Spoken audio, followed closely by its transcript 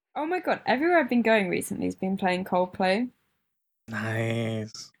Oh my god, everywhere I've been going recently has been playing Coldplay.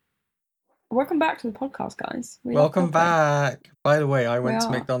 Nice. Welcome back to the podcast, guys. We love Welcome Coldplay. back. By the way, I We went to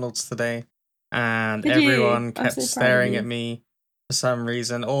are. McDonald's today and Did you? everyone I'm kept so proud of staring at you. me for some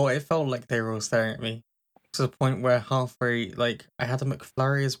reason, or it felt like they were all staring at me to the point where halfway, like, I had a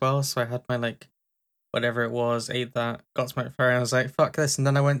McFlurry as well, so I had my, like, whatever it was, ate that, got to McFlurry, and I was like, fuck this, and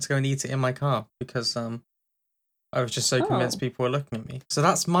then I went to go and eat it in my car because, I was just so convinced Oh. people were looking at me. So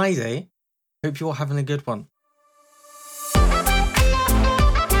that's my day. Hope you're all having a good one.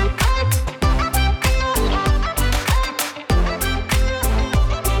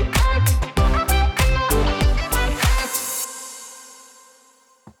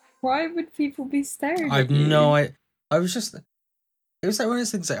 Why would people be staring I've at no you? I was just it was like one of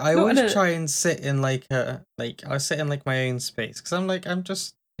those things. Like I Not in always a. try and sit in like I sit in like my own space because I'm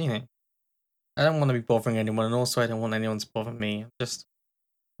just I don't want to be bothering anyone, and also I don't want anyone to bother me.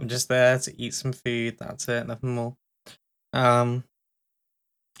 I'm just there to eat some food. That's it, nothing more. Um,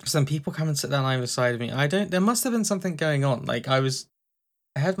 some people come and sit down either side of me. I don't. There must have been something going on. I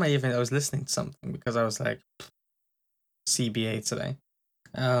had my evening. I was listening to something because I was like CBA today.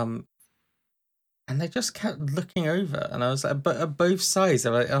 Um, and they just kept looking over, and I was like, but at both sides.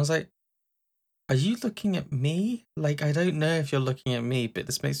 I was like, are you looking at me? Like, I don't know if you're looking at me, but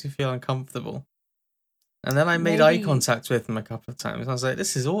this makes me feel uncomfortable. And then I made eye Maybe. contact with them a couple of times. I was like,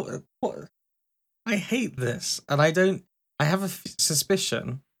 this is all. What? I hate this. And I don't. I have a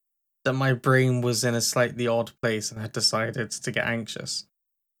suspicion that my brain was in a slightly odd place and had decided to get anxious.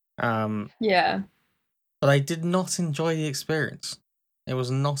 Um, Yeah. but I did not enjoy the experience. It was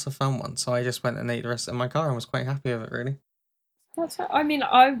not a fun one. So I just went and ate the rest in my car and was quite happy with it, really. I mean,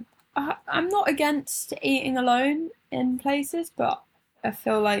 I'm not against eating alone in places, but I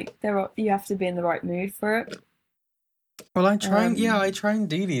feel like you have to be in the right mood for it. Well, I Um. try and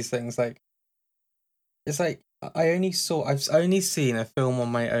do these things. Like, it's like I've only seen a film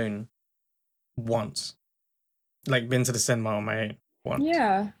on my own once. Like been to the cinema on my own once.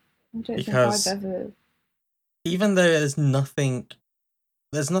 Yeah. I don't think I've Because ever. even though there's nothing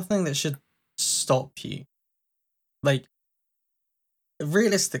that should stop you. Like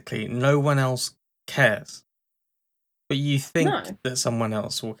realistically, no one else cares. But you think No. that someone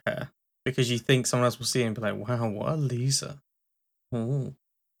else will care. Because you think someone else will see it and be like, wow, what a loser. Ooh.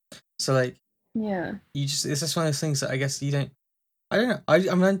 So like Yeah. it's just one of those things that I guess you don't I don't know. I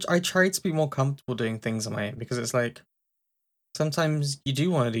mean I try to be more comfortable doing things on my own because it's like sometimes you do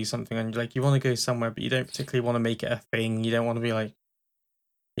want to do something and like you want to go somewhere, but you don't particularly want to make it a thing. You don't want to be like,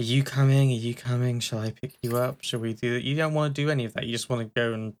 "Are you coming? Are you coming? Shall I pick you up? Shall we do that?" You don't want to do any of that. You just want to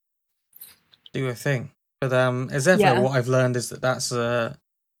go and do a thing. But as ever, Yeah. what I've learned is that that's an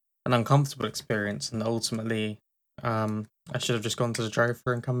uncomfortable experience, and ultimately, I should have just gone to the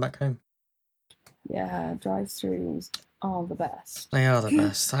drive-thru and come back home. Yeah. Drive-throughs are the best. They are the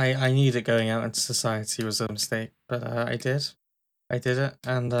best. I knew that going out into society was a mistake, but I did. I did it,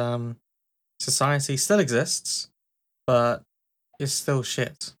 and society still exists, but it's still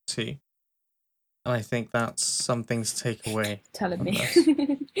shit too. And I think that's something to take away Telling from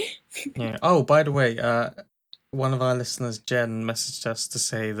me. this. Yeah. Oh, by the way, one of our listeners, Jen, messaged us to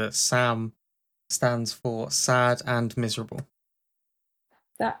say that Sam stands for sad and miserable.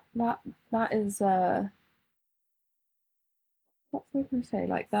 That is what we can say.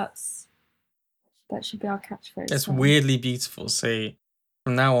 Like that should be our catchphrase, It's Sam. weirdly beautiful. So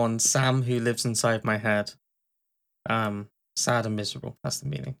from now on, Sam who lives inside my head, sad and miserable. That's the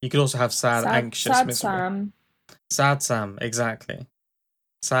meaning. You could also have sad, anxious, Sad miserable. Sam. Sad Sam, exactly.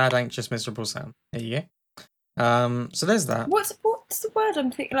 Sad, anxious, miserable Sam. There you go. So there's that. What's the word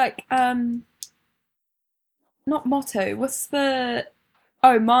I'm thinking? Like not motto. What's the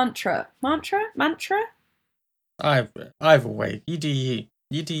mantra? Mantra? Either way, you do you.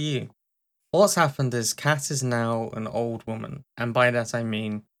 You do you. What's happened is Kat is now an old woman, and by that I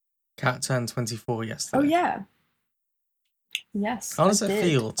mean Kat turned 24 Oh yesterday. yeah. Yes, How I does it did.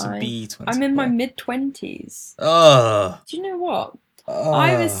 feel to be I'm in my 24? mid-20s. Ugh. Do you know what?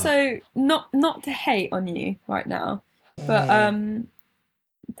 I was Ugh. so not to hate on you right now, but Mm.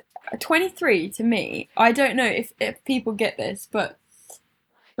 23 to me, I don't know if people get this, but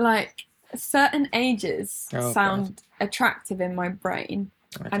like certain ages Oh god. sound attractive in my brain,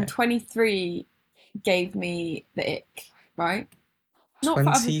 and Okay. 23 gave me the ick, right? Not for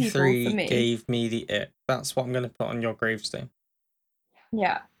other people, for 23 me. gave me the it. That's what I'm going to put on your gravestone.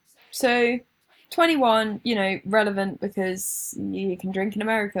 Yeah. So 21, relevant because you can drink in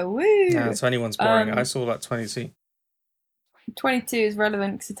America. Nah, Woo! 21's boring. I Um, saw that 22. 22 is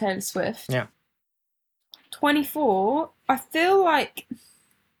relevant because of Taylor Swift. Yeah. 24, I feel like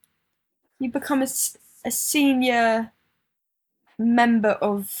you become a senior member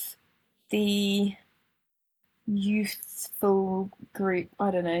of the youthful group.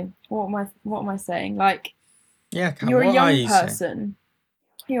 I don't know. What am I saying? Like, Yeah, Kat, you're a what are young you saying? person.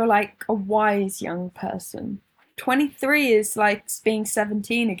 You're like a wise young person. 23 is like being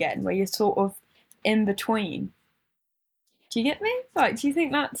 17 again, where you're sort of in between. Do you get me? Like, do you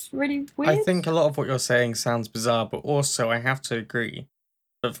think that's really I weird? think a lot of what you're saying sounds bizarre, but also I have to agree,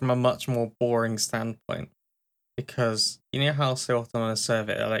 but from a much more boring standpoint. Because you know how so often on a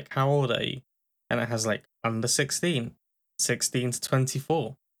survey they're like, how old are you? And it has like under 16, 16 to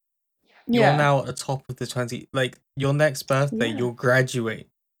 24. You're Yeah. now at the top of the 20, like your next birthday, Yeah. you'll graduate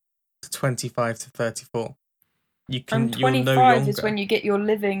to 25 to 34. And You're no 25 is younger. when you get your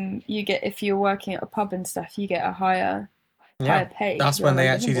living, you get, if you're working at a pub and stuff, you get a higher Yeah. pay because That's you're when on a they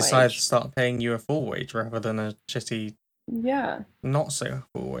living actually decide to wage. start paying you a full wage rather than a shitty, Yeah. not so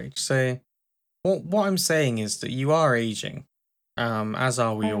full wage. So what I'm saying is that you are aging, as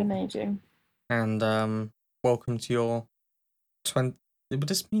are I we am all. aging. And welcome to your 20. Would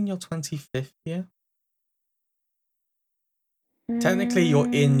this mean your 25th year? Technically,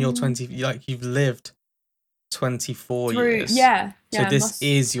 you're in your Mm, 20. Like you've lived 24 through, years, yeah, so yeah, this must,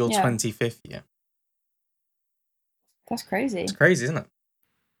 is your yeah, 25th year. that's It's crazy. crazy, isn't it?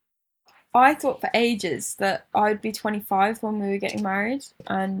 I thought for ages that I'd be 25 when we were getting married,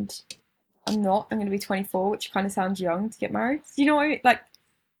 and I'm not. I'm going to be 24, which kind of sounds young to get married. Do you know what I mean? Like,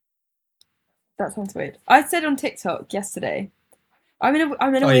 that sounds weird. I said on TikTok yesterday, I'm in a Oh,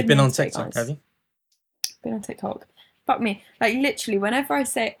 you've weird been mood on today, TikTok, have guys. you? Been on TikTok. Fuck me. Like, literally, whenever I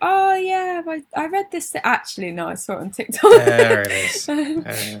say, oh, yeah, I read this. Actually, no, I saw it on There it is. TikTok. There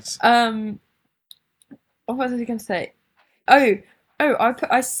it is. What was I going to say? Oh,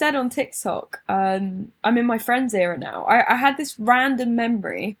 I said on TikTok, I'm in my friends era now. I had this random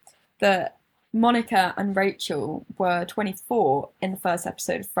memory that Monica and Rachel were 24 in the first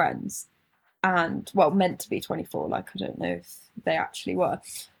episode of Friends, and well, meant to be 24. Like, I don't know if they actually were.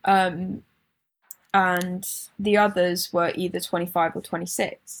 Um, and the others were either 25 or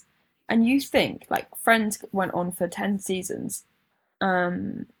 26. And you think, like, Friends went on for 10 seasons,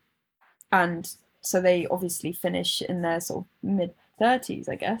 um, and so they obviously finish in their sort of mid 30s,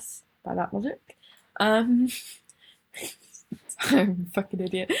 I guess, by that logic. Um, I'm a fucking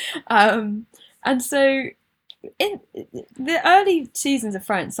idiot. And so in the early seasons of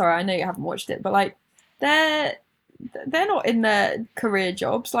Friends, sorry, I know you haven't watched it, but like they're they're not in their career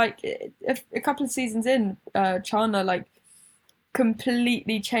jobs. Like a couple of seasons in, Chandler like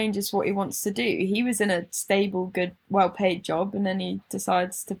completely changes what he wants to do. He was in a stable, good, well-paid job, and then he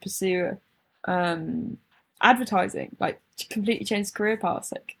decides to pursue advertising. Like completely change his career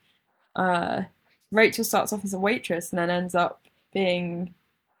path. Like uh, Rachel starts off as a waitress and then ends up being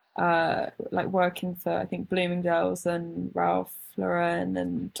like working for I think Bloomingdale's and Ralph Lauren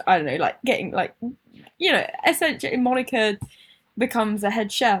and I don't know, like getting like essentially Monica becomes a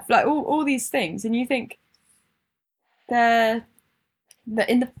head chef, like all these things, and you think they're that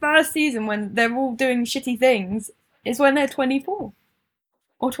in the first season when they're all doing shitty things is when they're 24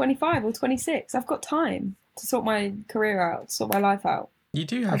 or 25 or 26. I've got time to sort my career out, sort my life out. You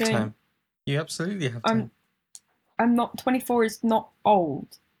do I have don't. time. You absolutely have I'm. time. I'm not. 24 is not old,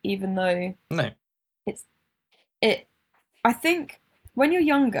 even though No. it's it. I think when you're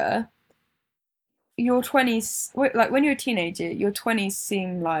younger, your 20s, like when you're a teenager, your 20s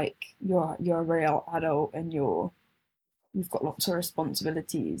seem like you're a real adult and you've got lots of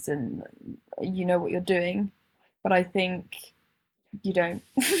responsibilities and you know what you're doing. But I think you don't.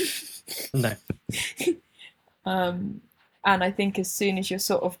 No. um, and I think as soon as you're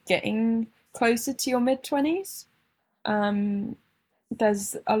sort of getting closer to your mid 20s, um,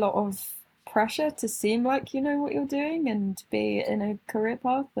 there's a lot of pressure to seem like you know what you're doing and be in a career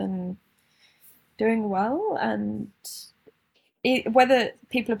path and doing well. And whether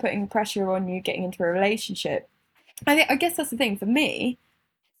people are putting pressure on you getting into a relationship, I guess that's the thing for me.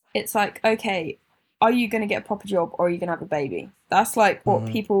 It's like, okay, are you going to get a proper job or are you going to have a baby? That's like what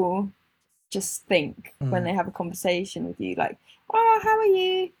Mm-hmm. people just think when Mm. they have a conversation with you, like, oh, how are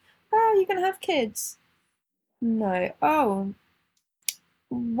you? Oh, you're gonna have kids? No. Oh,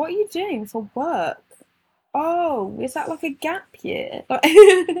 what are you doing for work? Oh, is that like a gap year? Like,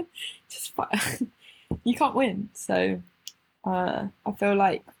 just you can't win. So I feel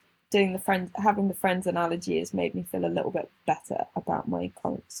like having the friends analogy has made me feel a little bit better about my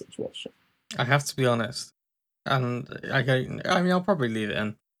current situation. I have to be honest. And I mean, I'll probably leave it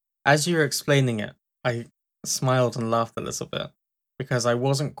in. As you were explaining it, I smiled and laughed a little bit because I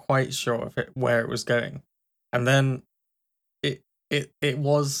wasn't quite sure where it was going. And then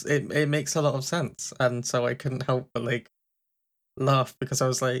it makes a lot of sense, and so I couldn't help but like laugh because I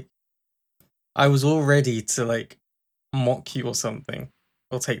was like, I was all ready to like mock you or something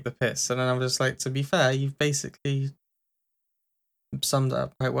or take the piss, and then I'm just like, to be fair, you've basically summed it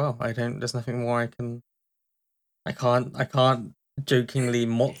up quite well. There's nothing more I can't jokingly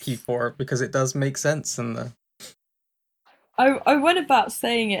mock you for it because it does make sense in the. I went about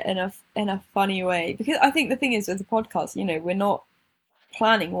saying it in a funny way because I think the thing is with the podcast, we're not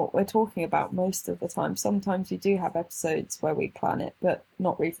planning what we're talking about most of the time. Sometimes we do have episodes where we plan it, but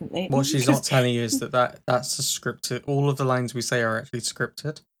not recently. What she's not telling you is that's a scripted. All of the lines we say are actually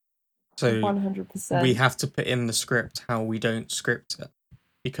scripted. So 100%. we have to put in the script how we don't script it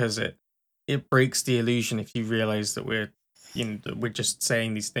because it breaks the illusion if you realize that we're just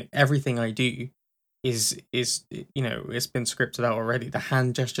saying these things. Everything I do is it's been scripted out already. The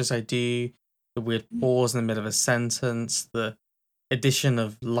hand gestures I do, the weird pause in the middle of a sentence, the addition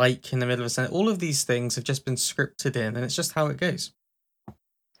of like in the middle of a sentence, all of these things have just been scripted in, and it's just how it goes.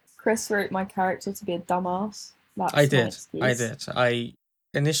 Chris wrote my character to be a dumbass. That's I my did. excuse. I did. I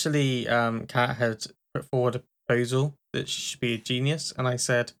initially, Kat had put forward a proposal that she should be a genius, and I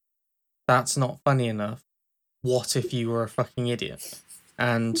said, "That's not funny enough. What if you were a fucking idiot?"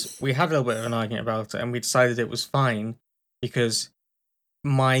 And we had a little bit of an argument about it, and we decided it was fine because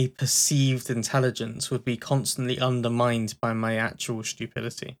my perceived intelligence would be constantly undermined by my actual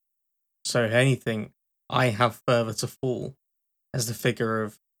stupidity. So, if anything, I have further to fall as the figure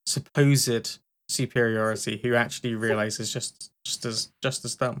of supposed superiority who actually realizes just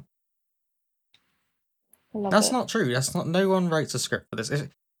as dumb. That's not true. That's not. No one writes a script for this.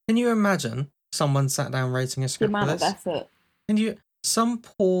 Can you imagine someone sat down writing a The script for amount of this? effort. Some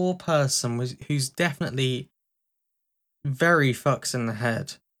poor person who's definitely very fucks in the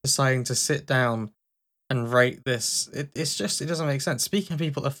head deciding to sit down and write this. It doesn't make sense. Speaking of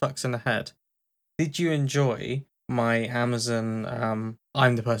people that fucks in the head, did you enjoy my Amazon?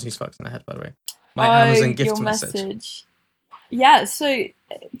 I'm the person who's fucked in the head, by the way. My Amazon gift your message. Yeah, so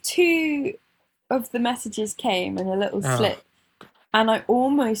 2 of the messages came in a little slip, and I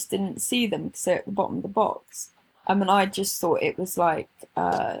almost didn't see them because they're at the bottom of the box. And I just thought it was like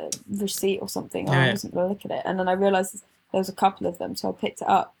a receipt or something. And I wasn't going to look at it. And then I realised there was a couple of them, so I picked it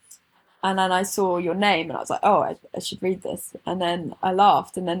up. And then I saw your name, and I was like, "Oh, I should read this." And then I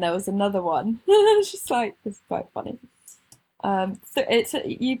laughed, and then there was another one. It's just like, it's quite funny. So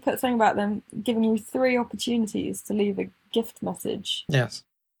you put something about them giving you 3 opportunities to leave a gift message. Yes,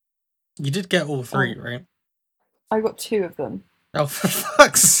 you did get all 3, right? I got 2 of them. Oh, for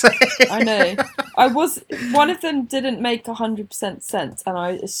fuck's sake! I know. One of them didn't make 100% sense, and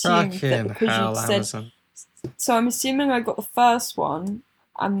I assumed that because you said. Amazon. So I'm assuming I got the first one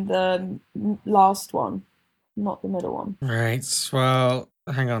and the last one, not the middle one. Right. Well,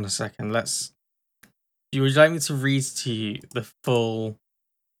 hang on a second. You would like me to read to you the full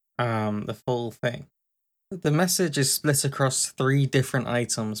thing? The message is split across 3 different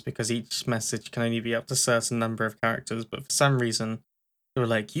items because each message can only be up to a certain number of characters, but for some reason they were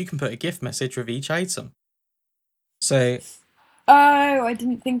like, you can put a gift message with each item. So I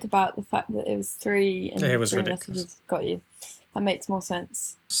didn't think about the fact that it was 3 and it was 3 ridiculous. Messages. Got you. That makes more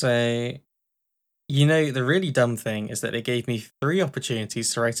sense. So the really dumb thing is that they gave me 3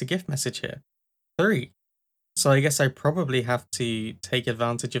 opportunities to write a gift message here. 3. So I guess I probably have to take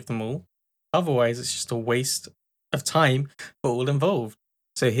advantage of them all. Otherwise, it's just a waste of time for all involved.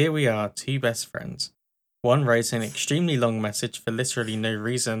 So here we are, 2 best friends. One writes an extremely long message for literally no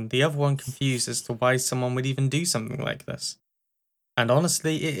reason, the other one confused as to why someone would even do something like this. And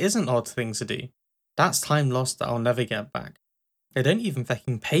honestly, it is an odd thing to do. That's time lost that I'll never get back. They don't even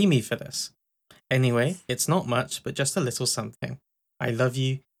fucking pay me for this. Anyway, it's not much, but just a little something. I love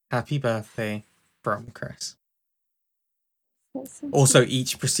you. Happy birthday. From Chris. Also,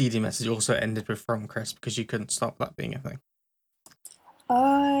 each preceding message also ended with from Chris because you couldn't stop that being a thing.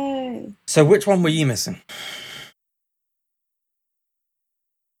 Oh. So which one were you missing?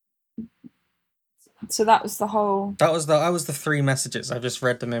 So that was the whole. That was the 3 messages. I just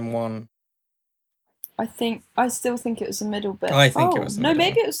read them in one. I still think it was the middle bit. I think it was the middle. No,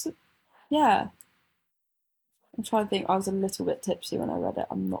 maybe it was. Yeah. I'm trying to think. I was a little bit tipsy when I read it.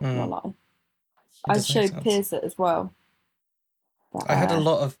 I'm not gonna lie. I showed Piers it as well. But, I had a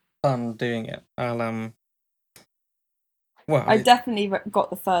lot of fun doing it. I definitely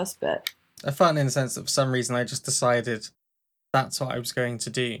got the first bit. Fun in the sense that for some reason I just decided that's what I was going to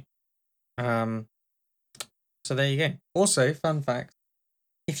do. So there you go. Also, fun fact: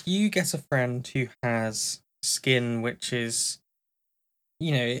 if you get a friend who has skin which is,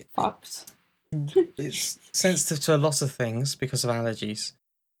 fucked. it's sensitive to a lot of things because of allergies.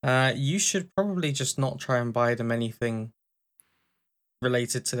 You should probably just not try and buy them anything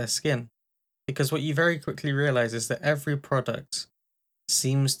related to their skin, because what you very quickly realize is that every product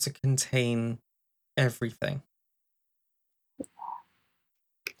seems to contain everything.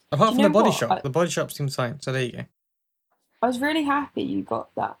 Apart Do from you the know Body what? Shop. The Body Shop seems fine, so there you go. I was really happy you got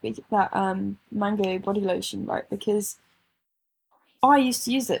that mango body lotion, right? Because I used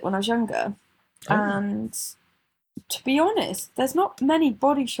to use it when I was younger, Oh. and to be honest, there's not many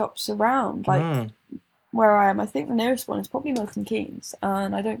body shops around like Mm. where I am. I think the nearest one is probably Milton Keynes,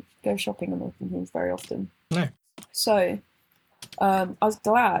 and I don't go shopping in Milton Keynes very often. No. So I was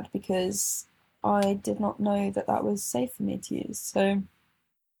glad because I did not know that that was safe for me to use. So,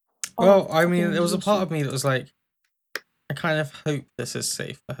 Well, I mean, fucking there was a part useful. of me that was like, I kind of hope this is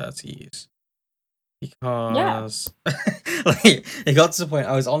safe for her to use. Yeah. Because like it got to the point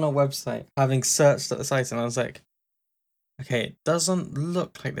I was on a website having searched at the site and I was like, okay, it doesn't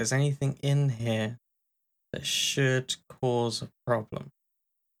look like there's anything in here that should cause a problem.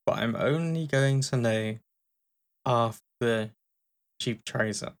 But I'm only going to know after she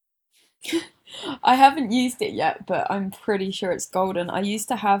tries it. I haven't used it yet, but I'm pretty sure it's golden. I used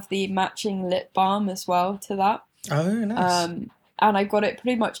to have the matching lip balm as well to that. Oh, nice. Um, and I got it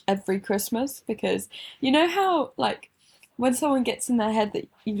pretty much every Christmas because you know how like when someone gets in their head that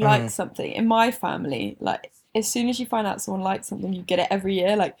you like Mm, something, in my family, like as soon as you find out someone likes something, you get it every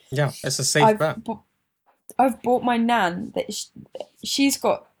year. Like yeah, it's a safe I've bet. I've bought my nan that she's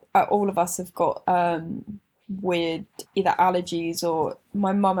got. All of us have got weird either allergies or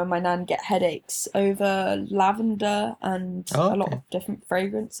my mum and my nan get headaches over lavender and Oh, a lot okay. of different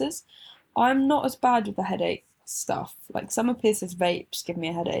fragrances. I'm not as bad with the headache stuff. Like Summer Pierce's vapes give me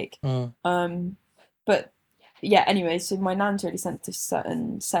a headache. Mm, Um, but yeah, anyway, so my nan's really sensitive to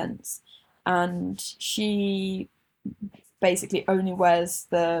certain scents, and she basically only wears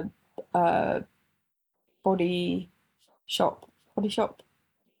the uh, body shop, body shop,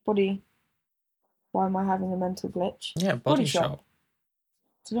 body. Why am I having a mental glitch? yeah, Body Body shop. Shop.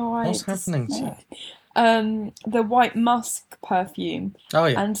 Do you know why What's it just happening to you? the white musk perfume, Oh,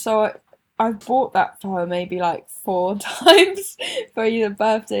 yeah. and so I've bought that for her maybe like 4 times for either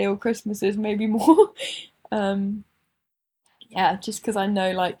birthday or Christmases, maybe more. Um, yeah, just because I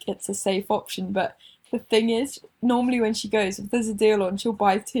know like it's a safe option. But the thing is, normally when she goes, if there's a deal on, she'll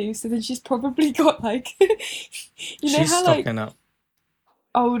buy two. So then she's probably got like, you know She's how like stocking up.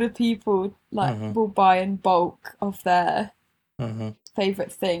 older people like Mm-hmm. will buy in bulk of their Mm-hmm.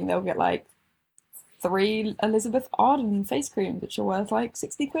 favorite thing. They'll get like 3 Elizabeth Arden face creams, which are worth like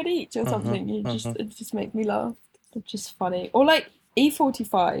 60 quid each or Mm-hmm. something. You Mm-hmm. just it just make me laugh. It's just funny. Or like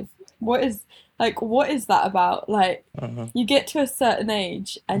E45. What is that about? Like Mm-hmm. you get to a certain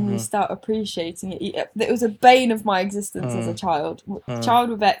age and you Mm-hmm. start appreciating it. It was a bane of my existence as a Mm-hmm. child. Mm-hmm. Child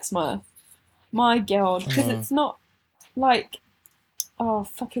with eczema. My God, because Mm-hmm. it's not like oh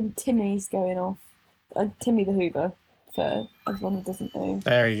fucking Timmy's going off. Timmy the Hoover for everyone who doesn't know.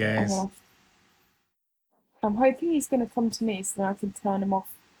 There he I'm goes. gonna I'm hoping he's going to come to me so that I can turn him off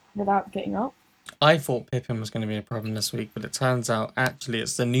without getting up. I thought Pippin was going to be a problem this week, but it turns out actually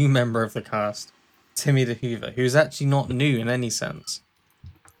it's the new member of the cast, Timmy the Hoover, who's actually not new in any sense.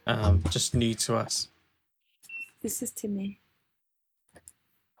 Just new to us. This is Timmy.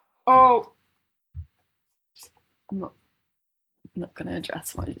 Oh, I'm not going to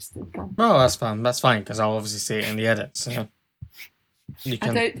address what I just did. Oh, that's fine. That's fine because I'll obviously see it in the edit. So you I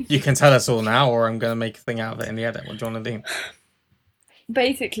can don't. you can tell us all now, or I'm going to make a thing out of it in the edit. What do you want to do?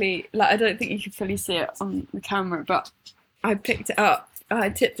 Basically, like I don't think you can fully see it on the camera, but I picked it up. I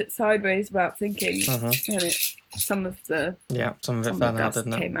tipped it sideways without thinking, and some of the Some of it fell out, dust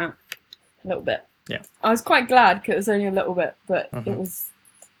didn't it? came out a little bit. Yeah. I was quite glad because it was only a little bit, but Mhm. it was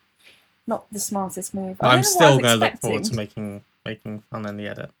not the smartest move. I'm still going to look forward to making fun in the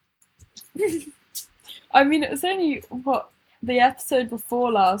edit. I mean, it was only the episode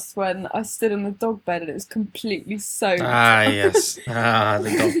before last when I stood on the dog bed and it was completely soaked. Ah, yes.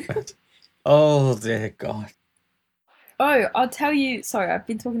 The dog bed. Oh dear God. Oh, I'll tell you. Sorry, I've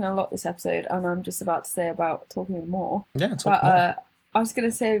been talking a lot this episode, and I'm just about to say about talking more. Yeah, talk But more. I was going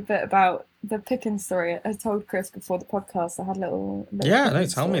to say a bit about the Pippin story. I told Chris before the podcast. I had a little Yeah, no, Pippin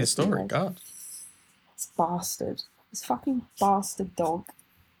tell me the for you story. guys. God. This bastard. This fucking bastard dog.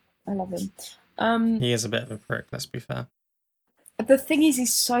 I love him. He is a bit of a prick, let's be fair. The thing is,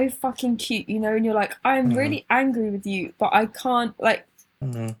 he's so fucking cute, you know, and you're like, I'm really angry with you, but I can't, like,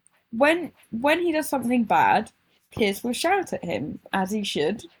 when he does something bad, Pierce will shout at him, as he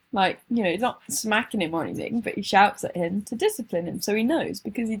should. Like, you know, he's not smacking him or anything, but he shouts at him to discipline him, so he knows,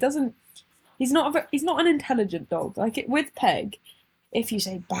 because he He's not he's not an intelligent dog. Like with Peg, if you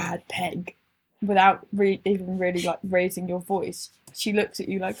say bad Peg without even really like raising your voice, she looks at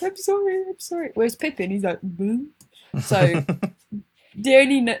you like I'm sorry, I'm sorry. Whereas Pippin, he's like boo. So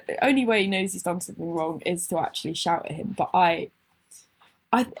the only way he knows he's done something wrong is to actually shout at him. But I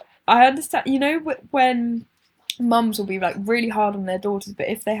I understand. You know when mums will be like really hard on their daughters, but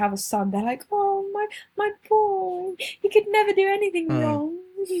if they have a son, they're like, oh my boy, he could never do anything wrong.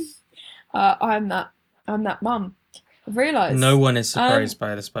 I'm that mum. I've realised. No one is surprised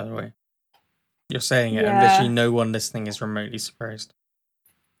by this, by the way. You're saying it, and literally no one listening is remotely surprised.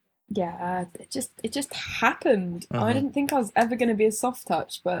 Yeah, it just happened. I didn't think I was ever going to be a soft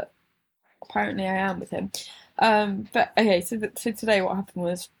touch, but apparently I am with him. But okay, so today what happened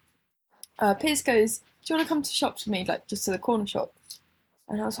was, Piers goes, "Do you want to come to shops with me, like just to the corner shop?"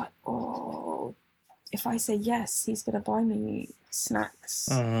 And I was like, "Oh, if I say yes, he's gonna buy me snacks."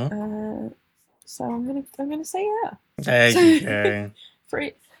 So I'm gonna say yeah. There you go.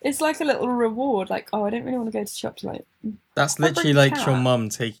 Free. It's like a little reward. Like, oh, I don't really want to go to shops. Like, that's literally like your mum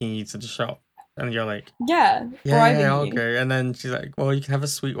taking you to the shop, and you're like, yeah, I'll go. And then she's like, well, you can have a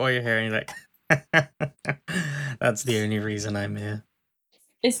sweet while you're here. And you're like, that's the only reason I'm here.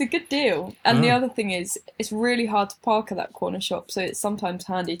 It's a good deal. And the other thing is, it's really hard to park at that corner shop, so it's sometimes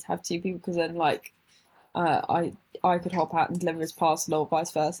handy to have two people, because then like, I could hop out and deliver his parcel or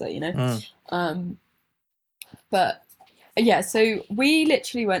vice versa, you know. But yeah, so we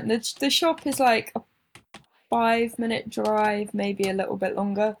literally went. The shop is like a 5-minute drive, maybe a little bit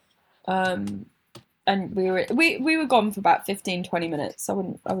longer. And we were gone for about 15-20 minutes. I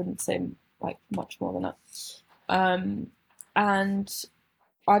wouldn't say like much more than that. And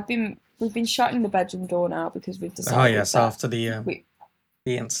we've been shutting the bedroom door now because we've decided. Oh yes, after the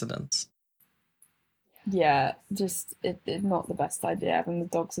incident. Yeah, just it's not the best idea having the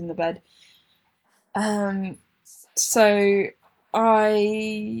dogs in the bed. So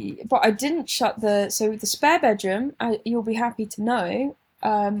I didn't shut the spare bedroom. You'll be happy to know.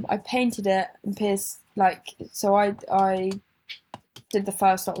 I painted it, and Piers I did the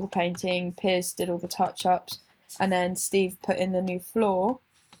first lot of the painting. Piers did all the touch ups, and then Steve put in the new floor.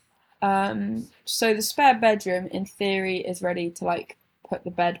 So the spare bedroom, in theory, is ready to like put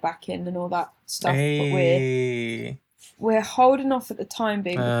the bed back in and all that stuff. Hey. But we're holding off at the time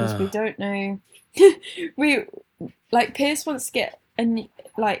being because we don't know. Piers wants to get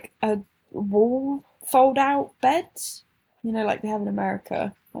a wall fold out bed, you know, like they have in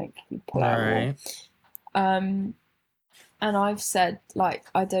America, like you pull out a wall. And I've said like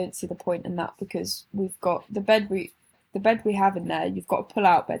I don't see the point in that, because we've got the bed we have in there. You've got a pull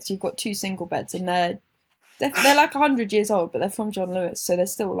out bed, so you've got two single beds, and they're like 100 years old, but they're from John Lewis, so they're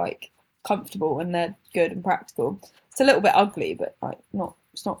still like comfortable and they're good and practical. It's a little bit ugly, but like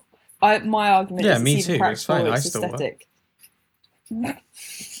it's not. My argument is me it's too. Practical, it's fine. it's aesthetic. You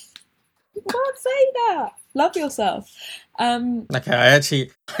can't say that. Love yourself. Okay,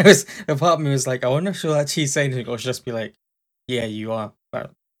 a part of me was like, I wonder if she'll actually say anything, or she'll just be like, yeah, you are.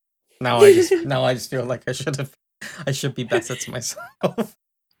 But now I just feel like I should be better to myself.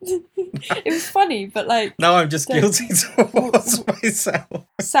 It was funny, but like now I'm just guilty towards myself.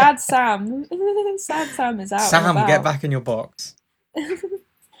 Sad Sam is out. Sam, get back in your box.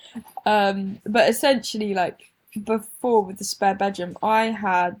 But essentially, like before with the spare bedroom, I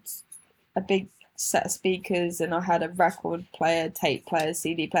had a big set of speakers, and I had a record player, tape player,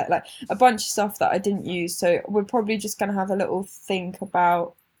 CD player, like a bunch of stuff that I didn't use. So we're probably just going to have a little think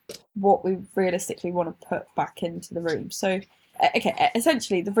about what we realistically want to put back into the room. So, okay,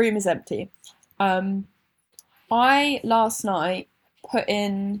 essentially the room is empty. I last night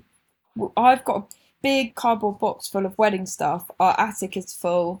I've got a big cardboard box full of wedding stuff. Our attic is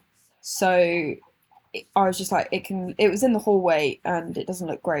full, so I was just like, it was in the hallway, and it doesn't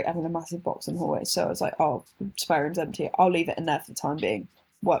look great having a massive box in the hallway. So I was like, oh, spare room's empty. I'll leave it in there for the time being.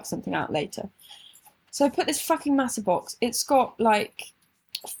 Work something out later. So I put this fucking massive box. It's got like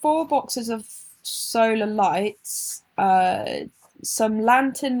 4 boxes of solar lights, some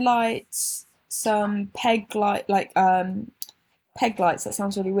lantern lights, some peg lights. That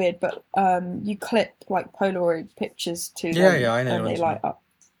sounds really weird, but you clip like Polaroid pictures to them, I know, and they light up.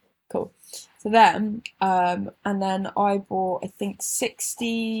 Cool. So then, and then I bought, I think,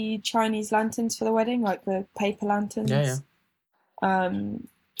 60 Chinese lanterns for the wedding, like the paper lanterns. Yeah. A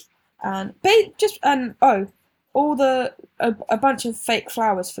bunch of fake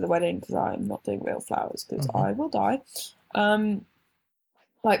flowers for the wedding, because I'm not doing real flowers because I will die.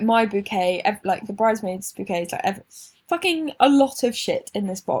 Like my bouquet, like the bridesmaids' bouquets, like fucking a lot of shit in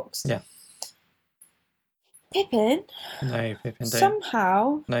this box. Yeah. Pippin. No, Pippin.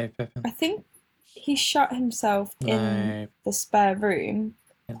 Somehow. No, Pippin. I think he shut himself in No. the spare room.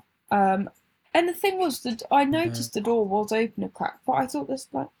 Um, and the thing was that I No. noticed the door was open a crack, but I thought there's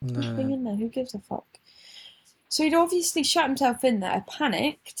like nothing No. in there. Who gives a fuck? So he'd obviously shut himself in there,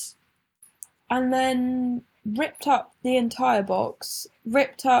 panicked, and then ripped up the entire box,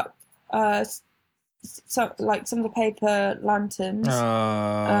 ripped up uh, some of the paper lanterns, Oh,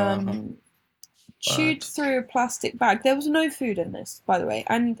 um, chewed but through a plastic bag. There was no food in this, by the way,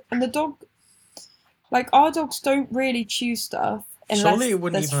 and the dog, like our dogs, don't really chew stuff surely unless it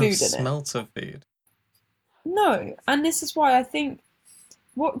wouldn't there's even have food in it. smelt of food. No, and this is why I think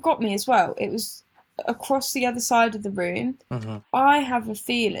what got me as well. It was across the other side of the room. Mm-hmm. I have a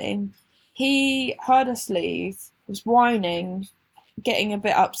feeling he heard us leave, was whining, getting a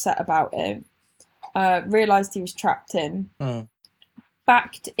bit upset about it, realised he was trapped in, Mm.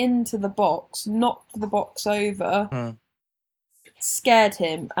 backed into the box, knocked the box over, Mm. scared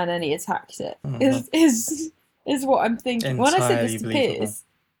him, and then he attacked it. Mm-hmm. Is what I'm thinking. When I said this Entirely to believable. Piers,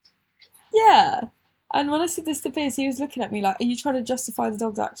 yeah. And when I said this to Piers, he was looking at me like, "Are you trying to justify the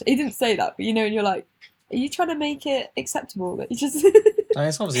dog's action?" He didn't say that, but you know, and you're like, "Are you trying to make it acceptable that you just I mean,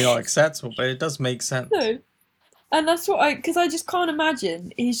 it's obviously not acceptable, but it does make sense. no?" And that's what because I just can't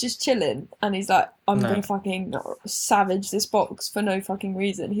imagine he's just chilling and he's like, "I'm No. gonna fucking savage this box for no fucking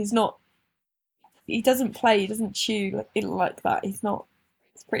reason." He's not. He doesn't play. He doesn't chew like that. He's not.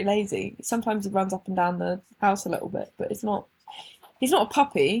 He's pretty lazy. Sometimes he runs up and down the house a little bit, but it's not. He's not a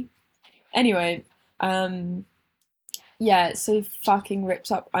puppy. Anyway, yeah, so he fucking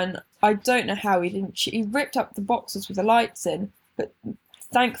rips up, and I don't know how he didn't. He ripped up the boxes with the lights in, but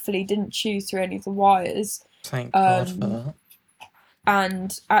thankfully didn't chew through any of the wires. Thank God for Um, that.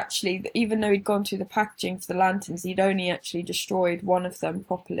 and actually, even though he'd gone through the packaging for the lanterns, he'd only actually destroyed one of them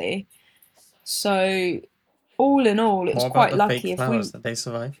properly. So, all in all, it was What about quite the fake lucky if we flowers? Did they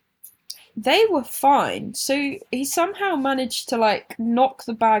survive? they were fine. So he somehow managed to like knock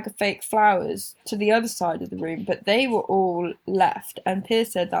the bag of fake flowers to the other side of the room, but they were all left. And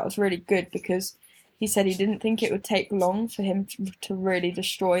Piers said that was really good because he said he didn't think it would take long for him to really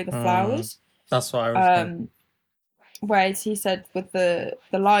destroy the Mm, flowers. that's what I was thinking. Whereas he said with the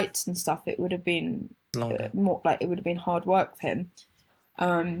lights and stuff, it would have been Longer. more like it would have been hard work for him.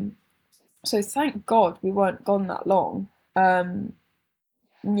 So thank God we weren't gone that long.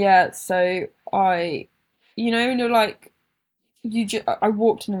 Yeah, so you're like I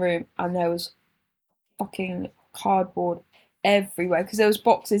walked in the room and there was fucking cardboard everywhere because there was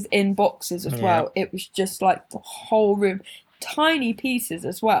boxes in boxes as Yeah. well. It was just like the whole room, tiny pieces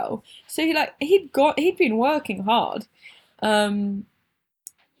as well. So he'd been working hard, um,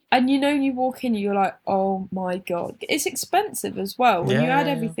 and you walk in, you're like, oh my god, it's expensive as well when you Yeah, add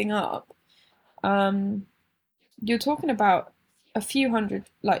yeah, yeah. everything up. Um, you're talking about a few hundred,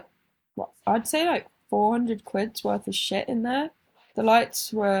 like what I'd say like 400 quid's worth of shit in there. The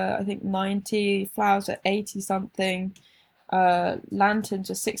lights were I think 90, flowers at 80 something, lanterns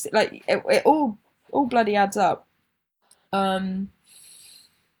were 60. Like it all bloody adds up. Um,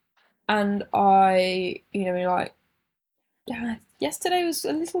 and like yeah, yesterday was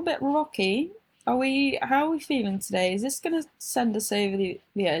a little bit rocky. How are we feeling today? Is this gonna send us over the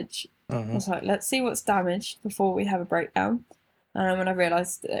edge? I Mm-hmm. was like, let's see what's damaged before we have a breakdown. And when I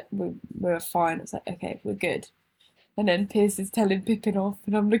realised that we were fine, I was like, okay, we're good. And then Pierce is telling Pippin off,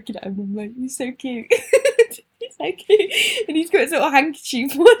 and I'm looking at him, and I'm like, he's so cute. He's so cute. And he's got his little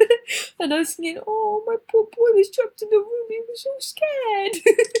handkerchief on. And I was thinking, oh, my poor boy was trapped in the room. He was so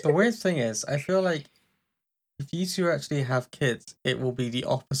scared. The weird thing is, I feel like if you two actually have kids, it will be the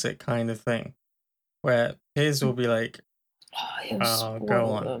opposite kind of thing, where Piers will be like, Oh, he'll "Oh, go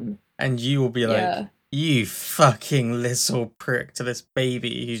spoil on," them. and you will be like, Yeah. "You fucking little prick!" to this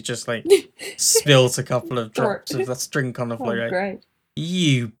baby who's just like spilt a couple of drops of that drink on the floor. Oh, Like, great.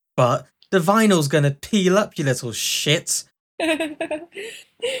 you but the vinyl's gonna peel up, you little shit.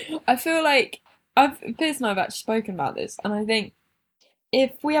 I feel like Piers and I have actually spoken about this, and I think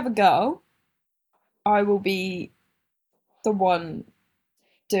if we have a girl, I will be the one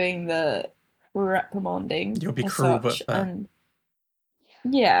doing the reprimanding You'll be as cruel but such, fair. and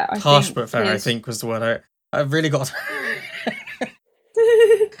yeah, I Harsh think but fair, I Piers. think was the word I've really got.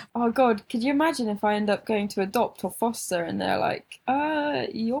 Oh God, could you imagine if I end up going to adopt or foster and they're like,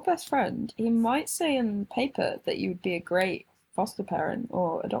 your best friend, he might say in paper that you would be a great foster parent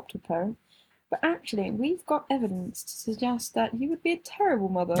or adoptive parent, but actually we've got evidence to suggest that you would be a terrible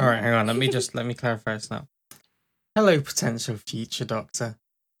mother. Alright, hang on, let me clarify this now. Hello, potential future doctor.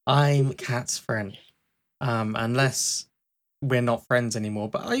 I'm Kat's friend. Unless we're not friends anymore,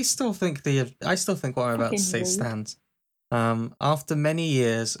 but I still think what I'm about to Fucking say rude. stands. After many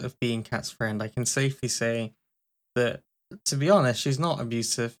years of being Kat's friend, I can safely say that, to be honest, she's not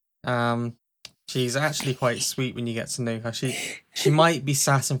abusive. She's actually quite sweet when you get to know her. She might be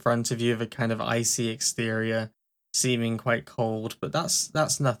sat in front of you with a kind of icy exterior, seeming quite cold, but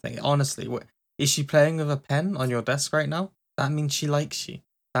that's nothing. Honestly, is she playing with a pen on your desk right now? That means she likes you.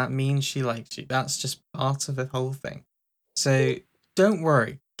 That means she likes you. That's just part of the whole thing. So don't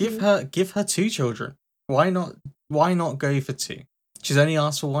worry. Give her two children. Why not? Why not go for two? She's only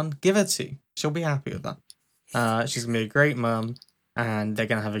asked for one. Give her two. She'll be happy with that. She's gonna be a great mum, and they're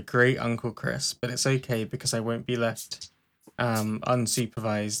gonna have a great Uncle Chris. But it's okay because I won't be left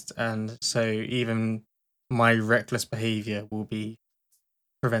unsupervised, and so even my reckless behavior will be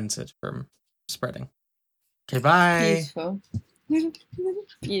prevented from spreading. Okay, bye. Beautiful.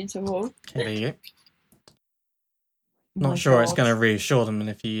 Beautiful. Okay, there you go. Not sure it's going to reassure them in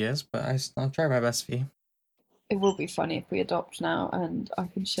a few years, but I'll try my best for you. It will be funny if we adopt now and I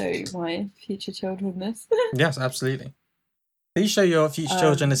can show my future children this. Yes, absolutely. Please show your future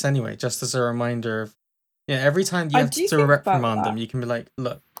children this anyway, just as a reminder of, every time you have to reprimand them, you can be like,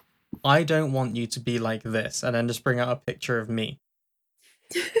 look, I don't want you to be like this, and then just bring out a picture of me.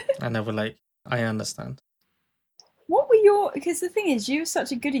 And they were like, I understand. What were because the thing is, you were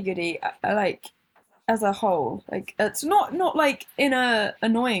such a goody-goody, like, as a whole. Like, it's not like in a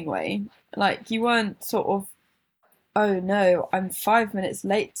annoying way. Like, you weren't sort of, oh no, I'm 5 minutes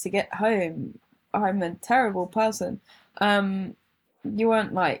late to get home. I'm a terrible person. You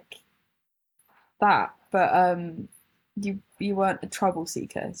weren't like that, but you weren't a trouble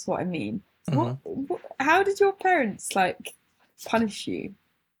seeker. Is what I mean. Mm-hmm. How did your parents like punish you?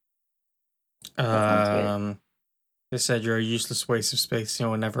 They said you're a useless waste of space.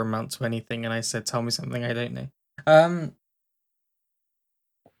 You'll never amount to anything. And I said, tell me something I don't know.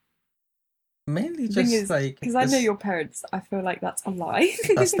 Mainly just like because I know your parents. I feel like that's a lie.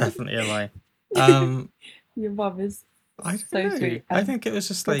 That's definitely a lie. Your mum is I don't know. Sweet. I think it was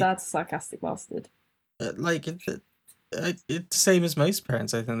just like dad's a sarcastic bastard. Like it's the same as most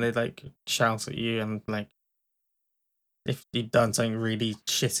parents. I think they like shout at you and like if you've done something really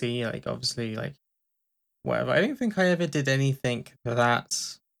shitty, like obviously like whatever. I don't think I ever did anything that.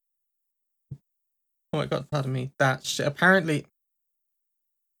 Oh my god, pardon me. That apparently,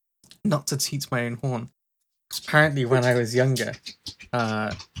 not to toot my own horn. Apparently, when I was younger,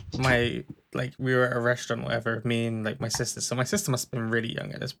 we were at a restaurant, whatever. Me and like my sister. So my sister must have been really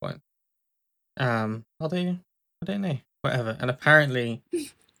young at this point. Although I don't know, whatever. And apparently,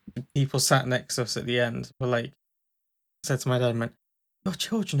 people sat next to us at the end were like, said to my dad, went, "Your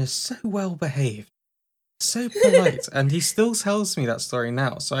children are so well behaved, so polite," and he still tells me that story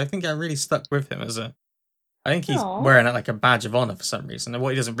now. So I think I really stuck with him as a. I think he's wearing it like a badge of honor for some reason. And what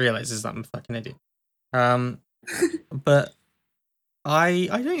he doesn't realize is that I'm a fucking idiot. But I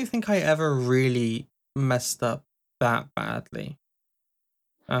don't think I ever really messed up that badly.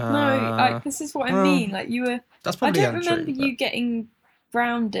 No, this is what I mean. Like you were. That's probably I don't remember you getting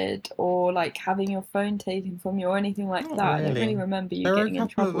grounded or like having your phone taken from you or anything like that. Really. I don't really remember you getting in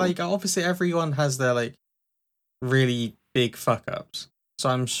trouble. Like obviously everyone has their like really big fuck ups, so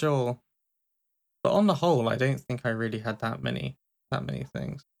I'm sure. But on the whole, I don't think I really had that many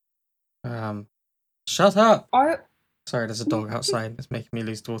things. Shut up. Sorry, there's a dog outside that's making me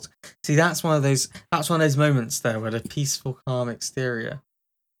lose water. See, that's one of those moments there where the peaceful, calm exterior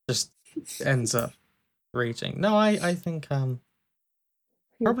just ends up raging. No, I think probably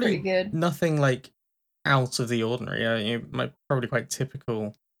pretty good. Nothing like out of the ordinary. Probably quite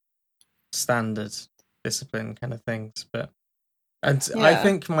typical, standard discipline kind of things. I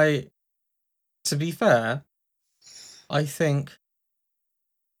think to be fair, I think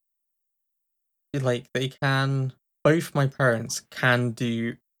like both my parents can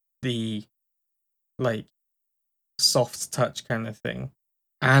do the like soft touch kind of thing,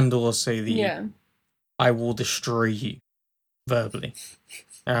 and also the I will destroy you verbally.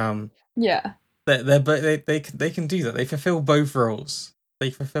 Yeah. They can do that. They fulfill both roles.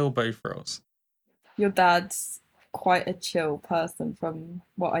 Your dad's quite a chill person, from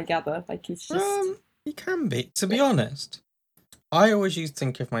what I gather. Like he's just. He can be. To be honest, I always used to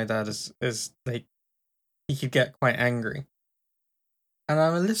think of my dad as like he could get quite angry, and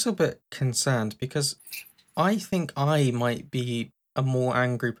I'm a little bit concerned because I think I might be a more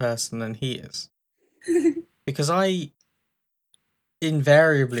angry person than he is, because I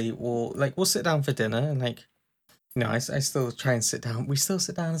invariably we'll sit down for dinner and like, I still try and sit down. We still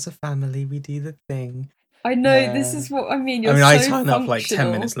sit down as a family. We do the thing. I know, this is what I mean. I turn up like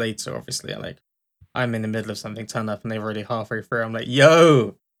 10 minutes later, obviously. I'm in the middle of something, turn up, and they're already halfway through. I'm like,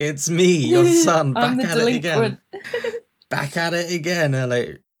 yo, it's me, your son, back at it again. back at it again. And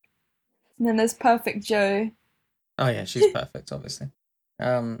like, And then there's Perfect Joe. oh yeah, she's perfect, obviously.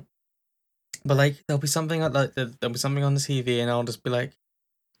 Um, but like, there'll be something there'll be something on the TV, and I'll just be like,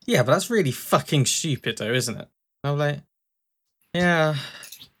 yeah, but that's really fucking stupid, though, isn't it? And I'm like, yeah,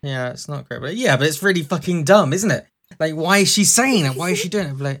 yeah, it's not great, but yeah, but it's really fucking dumb, isn't it? Like, why is she saying it? Why is she doing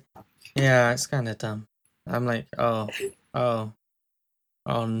it? I'm like, yeah, it's kind of dumb. I'm like, oh,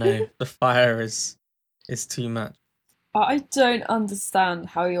 oh no, the fire is too much. I don't understand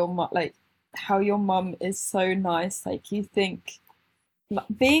how how your mum is so nice. Like you think like,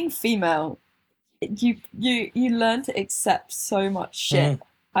 being female, you learn to accept so much shit, Mm,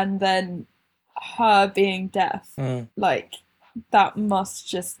 and then her being deaf, mm. like that must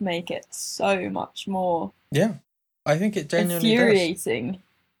just make it so much more Yeah, I think it genuinely does. infuriating.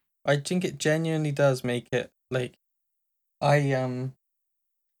 I think it genuinely does make it like I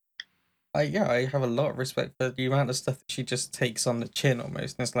I have a lot of respect for the amount of stuff that she just takes on the chin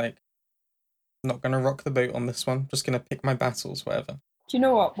almost. And it's like, not gonna rock the boat on this one. Just gonna pick my battles, whatever. Do you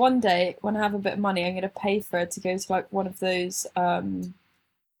know what? One day when I have a bit of money, I'm gonna pay for her to go to like one of those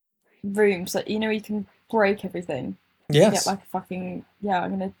rooms that you can break everything. To get Yes. like a fucking yeah.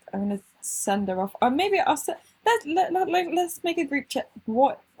 I'm gonna send her off. Or maybe I'll send. Let's make a group chat.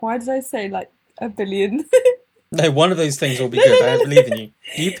 What? Why did I say like a billion? No, one of those things will be No, no, good. I no, believe in you.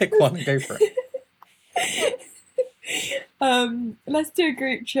 You pick one and go for it. no. Let's do a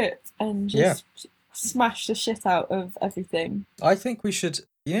group trip and Yeah. just smash the shit out of everything. I think we should,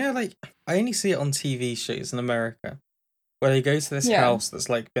 like, I only see it on TV shows in America where they go to this Yeah, house that's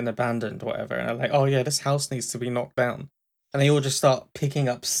like been abandoned or whatever, and they're like, oh yeah, this house needs to be knocked down. And they all just start picking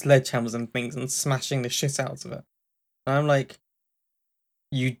up sledgehammers and things and smashing the shit out of it. And I'm like,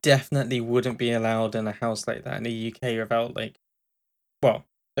 you definitely wouldn't be allowed in a house like that in the UK without like, well,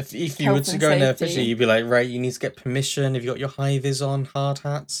 if you were health to and go in there officially, safety. you'd be like, right, you need to get permission. If you got your high vis on, hard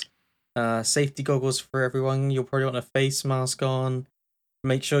hats, safety goggles for everyone. You'll probably want a face mask on.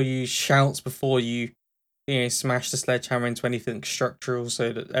 Make sure you shout before you smash the sledgehammer into anything structural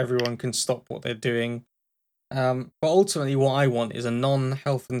so that everyone can stop what they're doing. But ultimately, what I want is a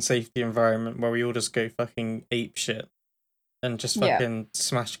non-health and safety environment where we all just go fucking ape shit and just Yeah. fucking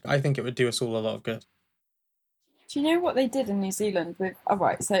smash. I think it would do us all a lot of good. Do you know what they did in New Zealand with? Oh,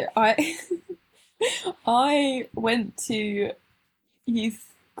 right. So I I went to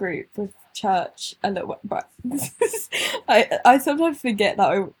youth group with church a little bit, but I sometimes forget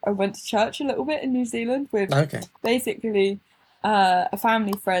that I went to church a little bit in New Zealand with Okay. basically a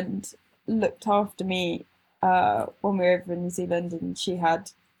family friend looked after me when we were over in New Zealand, and she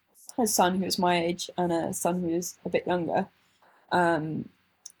had a son who was my age and a son who was a bit younger, um,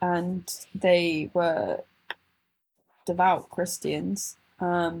 and they were devout Christians.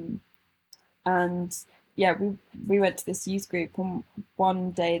 And yeah, we went to this youth group, and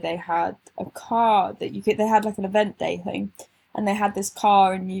one day they had a car that you could. They had like an event day thing, and they had this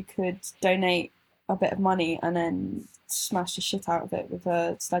car, and you could donate a bit of money and then smash the shit out of it with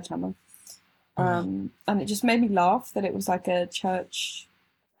a sledgehammer. Mm-hmm. And it just made me laugh that it was like a church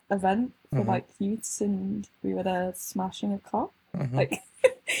event for Mm-hmm. like youths, and we were there smashing a car. Mm-hmm. Like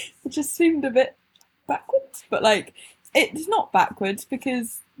it just seemed a bit backwards, but like it's not backwards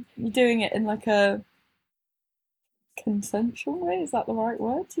because you're doing it in like a consensual way. Is that the right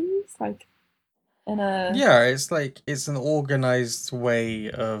word to use? Like in a Yeah, it's like it's an organized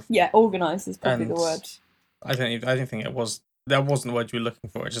way of, yeah, organized is probably the and word. I don't think it was that wasn't the word you were looking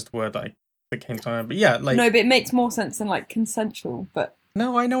for. It's just the word that came to mind. But yeah, No, like, but it makes more sense than like consensual. But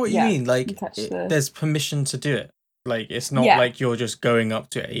no, I know what you yeah, mean. you Like, catch the there's permission to do it. Like, it's not yeah. like you're just going up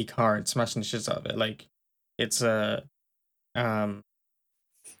to a car and smashing the shit out of it. Like, it's a um,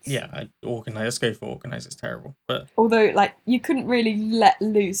 yeah, organize. Let's go for organize. It's terrible, but Although like you couldn't really let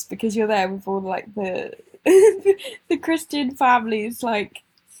loose because you're there with all like the the Christian families. Like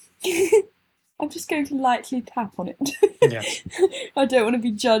I'm just going to lightly tap on it. yes. I don't want to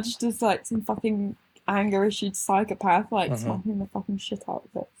be judged as like some fucking anger issued psychopath, like Hmm. smacking the fucking shit out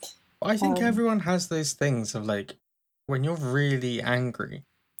of it. I think Um, everyone has those things of like when you're really angry,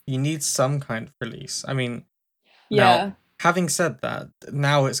 you need some kind of release. I mean, now, yeah. having said that,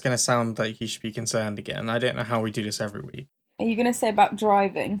 now it's going to sound like you should be concerned again. I don't know how we do this every week. Are you gonna say about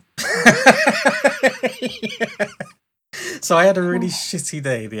driving? Yeah. So I had a really Oh, shitty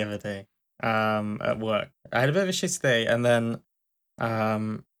day the other day, at work. I had a bit of a shitty day, and then,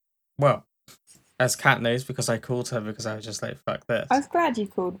 um, well, as Kat knows, because I called her because I was just like, "Fuck I this." was glad you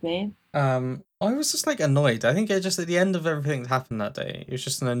called me. I was just like annoyed. I think it just at the end of everything that happened that day, it was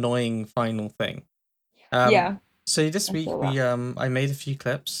just an annoying final thing. Um, Yeah, so this I week feel that. I made a few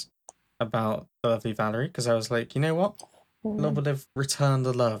clips about the lovely Valerie because I was like, you know what? a little bit of return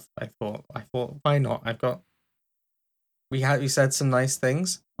to love. I thought, why not? We said some nice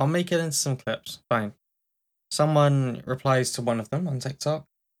things. I'll make it into some clips. Fine. Someone replies to one of them on TikTok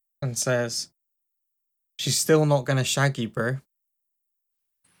and says, "She's still not gonna shag you, bro."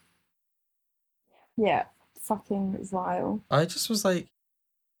 Yeah, fucking vile. I just was like,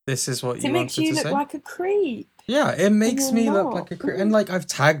 "This is what 'Cause it you makes wanted you to look say?" like a creep, Yeah, it and makes you're me look like not. a and like I've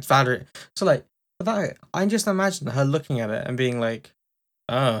tagged Valerie. So like for that, I just imagine her looking at it and being like,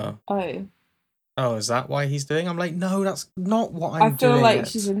 "Oh, Oh, oh, is that why he's doing?" I'm like, "No, that's not what I I'm feel doing like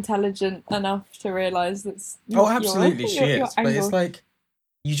she's it." intelligent enough to realize that's Oh, not your absolutely, she your is. But it's angle. like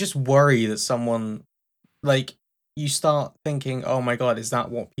you just worry that someone like you start thinking, "Oh my god, is that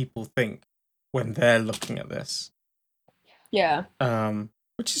what people think when they're looking at this?" Yeah,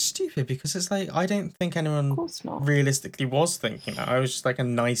 Which is stupid because it's like I don't think of anyone course not. realistically was thinking that. I was just like a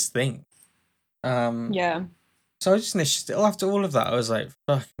nice thing. Um, Yeah, so I just after all of that, I was like,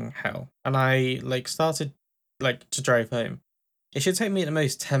 "Fucking hell!" And I like started like to drive home. It should take me at the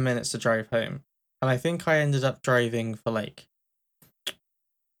most 10 minutes to drive home, and I think I ended up driving for like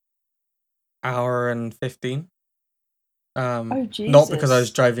hour and 15. oh Not because I was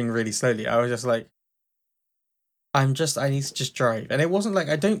Jesus. driving really slowly. I was just like, I need to just drive. And it wasn't like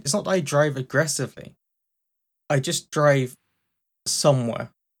it's not that I drive aggressively. I just drive somewhere.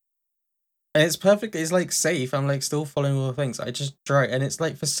 And it's perfect. It's like safe. I'm like still following all the things. I just drive. And it's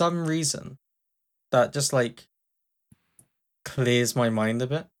like for some reason that just like clears my mind a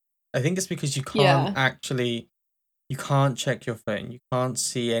bit. I think it's because Yeah, you can't check your phone. You can't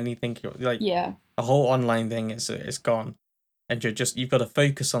see anything. Like yeah. a whole online thing is gone. And you've got to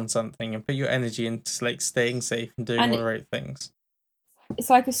focus on something and put your energy into like staying safe and doing And all the right things. it's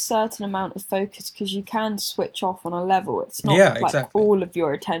like a certain amount of focus because you can switch off on a level. It's not Yeah, like exactly. all of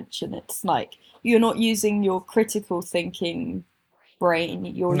your attention. It's like you're not using your critical thinking brain.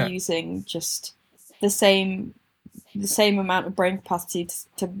 You're No. using just the same the same amount of brain capacity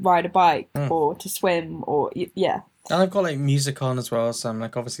to ride a bike Mm. or to swim or yeah. And I've got like music on as well, so I'm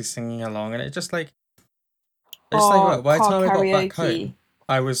like obviously singing along, and it's like Or right, by the car time I got back karaoke. home,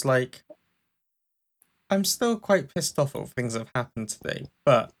 I was like, I'm still quite pissed off at things that have happened today,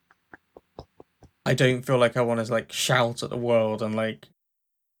 but I don't feel like I want to like shout at the world and like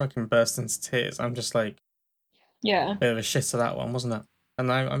fucking burst into tears. I'm just like Yeah. bit of a shit to that one, wasn't it?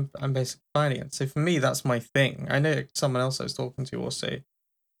 And I'm basically finding it. So for me, that's my thing. I know someone else I was talking to also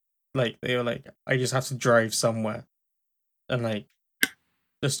like they were like, I just have to drive somewhere and like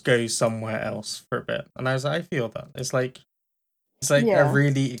just go somewhere else for a bit. And I was like, I feel that. It's like a Yeah.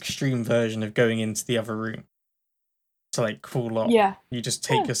 really extreme version of going into the other room to like cool off. Yeah. You just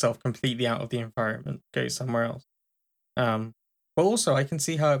take Yeah. yourself completely out of the environment, go somewhere else. Um, but also I can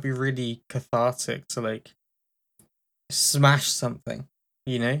see how it'd be really cathartic to like smash something,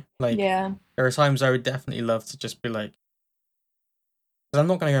 you know? Like Yeah. there are times I would definitely love to just be like, because I'm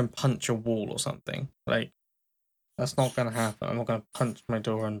not gonna go and punch a wall or something. Like that's not gonna happen. I'm not gonna punch my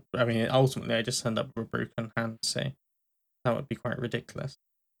door, and I mean ultimately I just end up with a broken hand, so that would be quite ridiculous.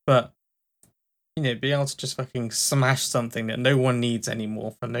 But you know, being able to just fucking smash something that no one needs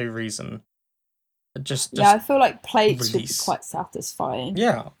anymore for no reason, Yeah, just I feel like plates would be release. quite satisfying.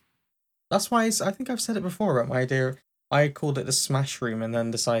 Yeah, that's why I think I've said it before about my idea. I called it the smash room, and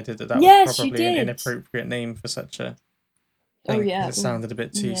then decided that was Yes, you probably an did. inappropriate name for such a Oh thing because yeah. it Ooh, sounded a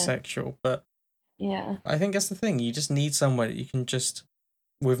bit too yeah. sexual. But Yeah. I think that's the thing. You just need somewhere that you can just,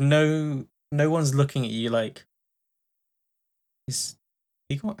 with no one's looking at you like, is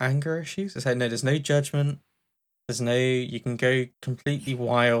he got anger issues? It's like no, there's no judgment. There's no, you can go completely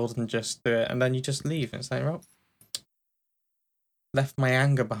wild and just do it, and then you just leave. And it's like, well, left my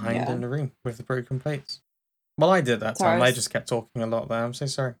anger behind Yeah. in the room with the broken plates. Well, I did that time. Sorry. I just kept talking a lot there. I'm so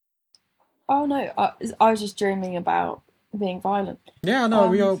sorry. Oh no, I was just dreaming about being violent. Yeah, no,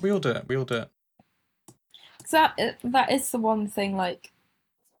 Um, we all do it. We all do it. 'Cause that is the one thing. Like,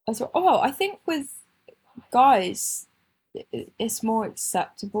 as well. Oh, I think with guys, it's more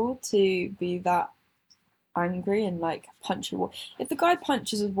acceptable to be that angry and like punch a wall. If the guy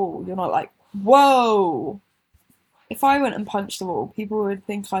punches a wall, you're not like, whoa. If I went and punched the wall, people would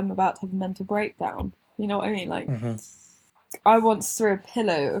think I'm about to have a mental breakdown. You know what I mean? Like, Hmm. I once threw a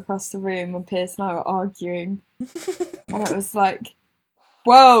pillow across the room when Pierce and I were arguing, and it was like,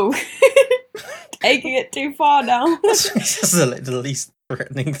 whoa, taking it too far now. That's just the least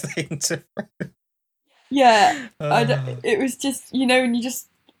threatening thing to. Yeah, Uh, it was just, when you just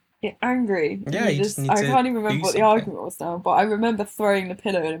get angry and yeah, you just need I to can't even do remember what the something. argument was now, but I remember throwing the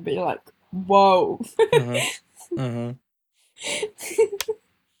pillow and being like, whoa. Hmm. Hmm.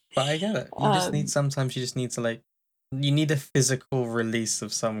 But I get it. Sometimes you just need to like you need a physical release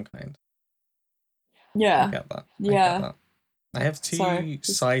of some kind. I Yeah. get that. I get Yeah. that. I have Sorry. two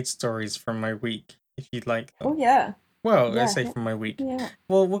Just, side stories from my week, if you'd like oh them. yeah. Well, let's Yeah. say from my week. Yeah.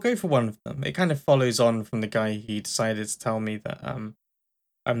 Well, we'll go for one of them. It kind of follows on from the guy who decided to tell me that I'm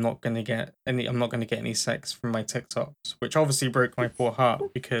not gonna get any sex from my TikToks, which obviously broke my poor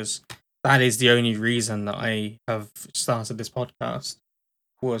heart because that is the only reason that I have started this podcast,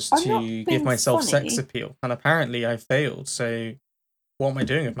 was I'm not to give being myself sex funny. appeal, and apparently I failed. So what am I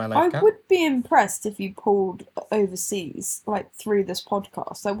doing with my life, I Cat? would be impressed if you pulled overseas, like through this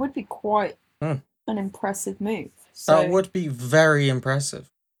podcast. That would be quite Hmm. an impressive move. That So, would be very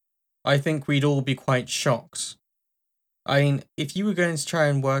impressive. I think we'd all be quite shocked. I mean, if you were going to try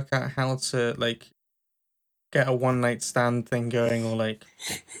and work out how to like get a one night stand thing going, or like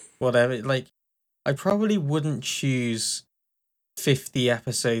whatever, like I probably wouldn't choose 50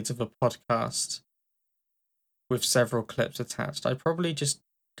 episodes of a podcast with several clips attached. I'd probably just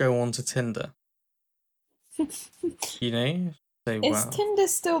go on to Tinder, you know? Say, is wow. Tinder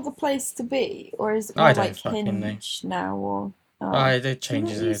still the place to be, or is it I more don't like fucking know. Hinge now? Or It do you not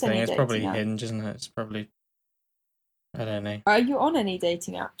changes use everything. any It's probably dating apps? Hinge, isn't it? It's probably, I don't know. Are you on any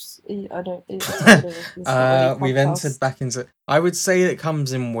dating apps? I don't. It's not really, it's not really a We've entered podcast. back into. I would say it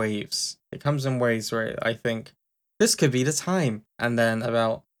comes in waves. It comes in waves where I think this could be the time, and then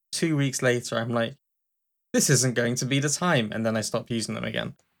about 2 weeks later, I'm like, this isn't going to be the time, and then I stop using them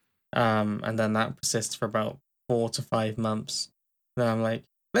again. And then that persists for about 4 to 5 months. Then I'm like,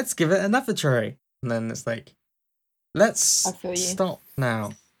 let's give it another try, and then it's like, let's I feel you. stop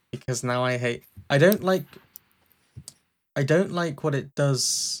now because now I hate. I don't like. I don't like what it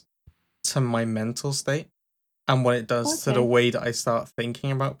does to my mental state and what it does to the Okay. way that I start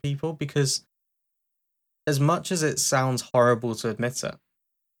thinking about people, because as much as it sounds horrible to admit it,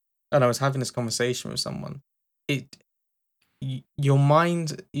 and I was having this conversation with someone, it your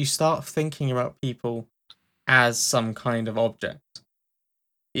mind, you start thinking about people as some kind of object.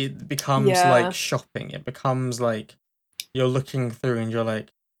 It becomes like Yeah. shopping. It becomes like you're looking through and you're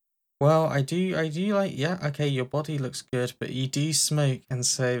like, well, I do like, yeah, okay, your body looks good, but you do smoke, and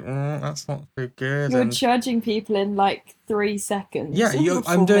so that's not very good. You're And judging people in like 3 seconds yeah, I'm before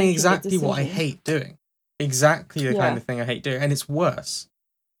doing making a exactly what I decision. hate doing. Exactly the kind Yeah. of thing I hate doing. And it's worse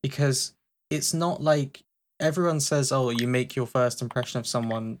because it's not like everyone says, oh, you make your first impression of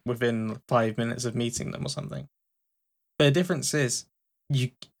someone within 5 minutes of meeting them or something. But the difference is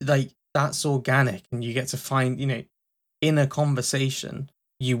you like that's organic, and you get to find, in a conversation,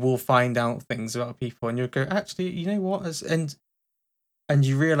 you will find out things about people, and you'll go, actually, you know what? And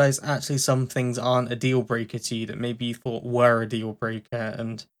you realize actually some things aren't a deal breaker to you that maybe you thought were a deal breaker,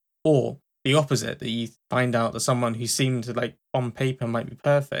 and or the opposite, that you find out that someone who seemed to, like, on paper might be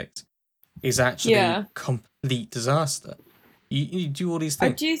perfect is actually Yeah. complete disaster. You do all these I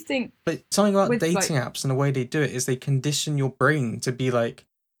things, do think but something about with dating like, apps and the way they do it is they condition your brain to be like,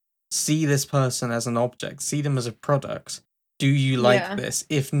 see this person as an object, see them as a product. Do you like yeah. this?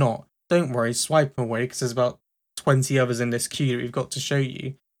 If not, don't worry, swipe them away because there's about 20 others in this queue that we've got to show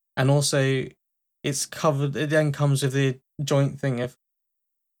you. And also, it's covered, it then comes with the joint thing of,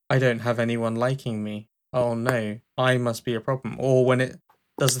 I don't have anyone liking me. Oh no, I must be a problem. Or when it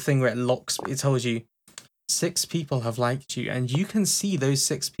does the thing where it tells you 6 people have liked you, and you can see those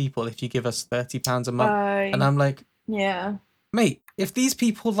 6 people if you give us £30 a month. And I'm like, yeah. mate, if these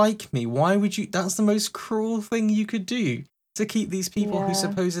people like me, why would you? That's the most cruel thing you could do, to keep these people who Yeah.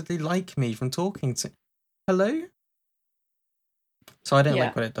 supposedly like me from talking to. Hello? So I don't Yeah.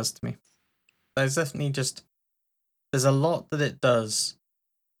 like what it does to me. There's definitely there's a lot that it does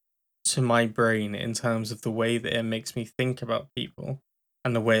to my brain in terms of the way that it makes me think about people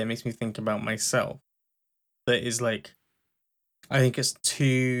and the way it makes me think about myself. That is like, I think it's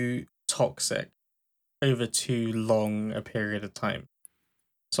too toxic over too long a period of time.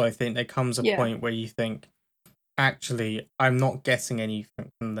 So I think there comes a Yeah. point where you think, actually, I'm not getting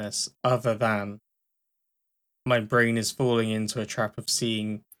anything from this other than my brain is falling into a trap of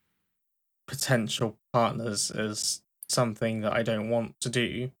seeing potential partners as something that I don't want to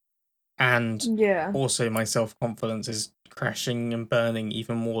do. And Yeah. also, my self confidence is crashing and burning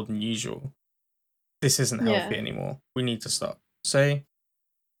even more than usual. This isn't healthy Yeah. anymore. We need to stop. So,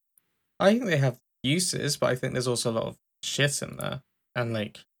 I think they have uses, but I think there's also a lot of shit in there. And,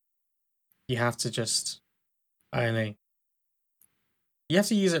 like, you have to just, I don't know, you have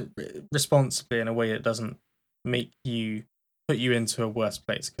to use it responsibly in a way that doesn't put you into a worse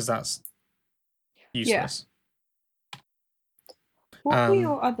place, because that's Yeah. useless. What were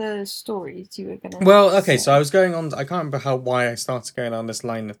your other stories you were gonna Well, okay, say? so I was going on. I can't remember why I started going on this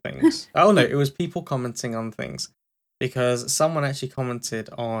line of things. Oh no, it was people commenting on things. because someone actually commented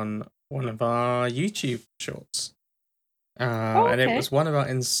on one of our YouTube shorts, Oh, and it okay. was one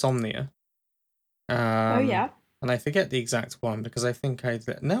about insomnia. Oh, Um, yeah. and I forget the exact one because I think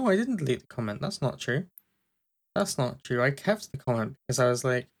no, I didn't delete the comment. That's not true. That's not true. I kept the comment because I was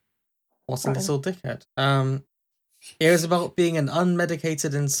like, "What a Uh-oh. little dickhead." It was about being an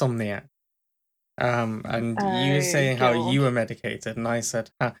unmedicated insomniac. And you were Oh, saying how you God. were medicated, and I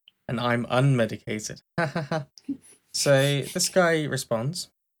said, ha, and I'm unmedicated. So this guy responds,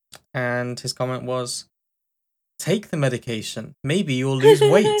 and his comment was, take the medication. Maybe you'll lose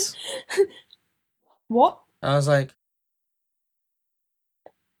weight. What? I was like,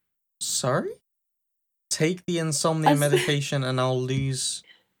 sorry? Take the insomnia As medication and I'll lose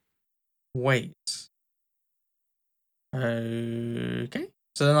weight. Okay.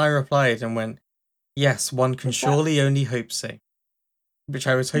 So then I replied and went, yes, one can is that surely only hope so. Which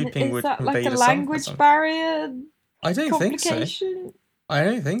I was hoping is would that like convey a the language sarcasm. barrier I don't think so. complication? I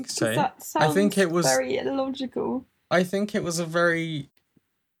don't think Because so. that I think sounds it was very illogical. I think it was a very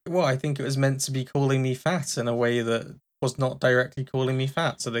well, I think it was meant to be calling me fat in a way that was not directly calling me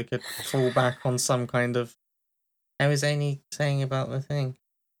fat, so they could fall back on some kind of I was only saying about the thing.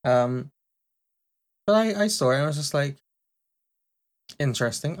 Um but I saw it and I was just like,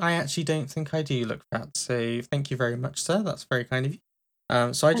 interesting. I actually don't think I do look fat, so thank you very much, sir. That's very kind of you.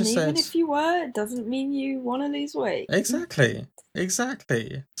 So I And just even said if you were, it doesn't mean you want to lose weight. exactly.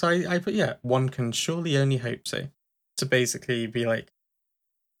 Exactly. So I put yeah, one can surely only hope so. To basically be like,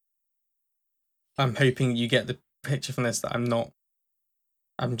 I'm hoping you get the picture from this that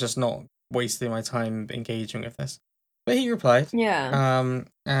I'm just not wasting my time engaging with this. But he replied, Yeah.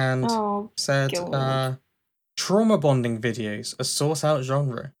 and Oh, said, God. trauma bonding videos, a sought out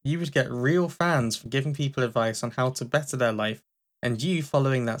genre. You would get real fans for giving people advice on how to better their life, and you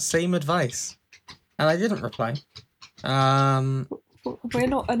following that same advice. And I didn't reply. Um, We're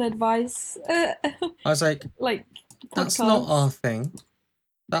not an advice, I was like, like, that's not our podcast. thing.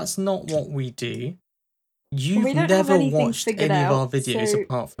 That's not what we do. We You've don't have never anything watched figured any of our out, videos so.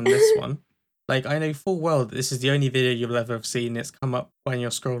 apart from this one. Like, I know full well that this is the only video you'll ever have seen. It's come up when you're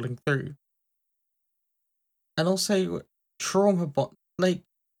scrolling through. And also, trauma bot. Like,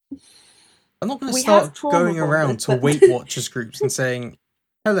 I'm not going to We have start trauma going around bonded, to but Weight Watchers groups and saying,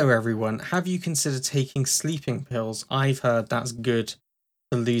 hello everyone, have you considered taking sleeping pills? I've heard that's good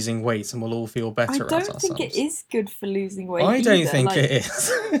for losing weight and we'll all feel I better about don't think it ourselves. is good for losing weight I don't either. think Like, it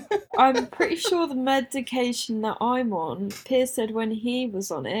is. I'm pretty sure the medication that I'm on, Piers said when he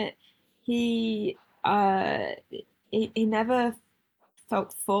was on it, he he never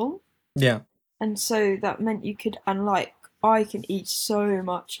felt full, Yeah. and so that meant you could, and like I can eat so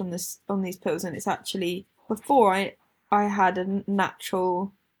much on these pills, and it's actually before I had a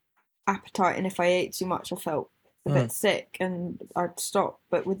natural appetite, and if I ate too much, I felt a Mm, bit sick and I'd stop.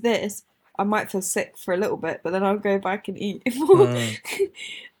 But with this, I might feel sick for a little bit, but then I'll go back and eat more. mm.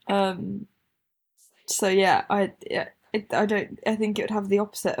 um, so yeah, I don't. I think it would have the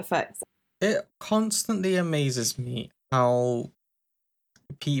opposite effect. It constantly amazes me how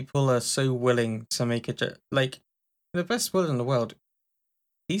people are so willing to make a joke. Like, in the best world in the world,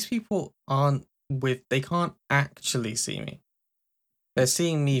 these people aren't they can't actually see me. They're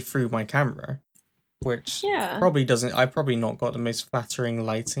seeing me through my camera, which Yeah, probably doesn't, I've probably not got the most flattering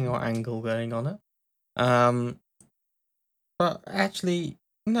lighting or angle going on it. Um, but actually,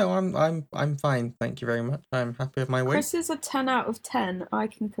 no, I'm fine. Thank you very much. I'm happy with my weight. Chris is a 10 out of 10. I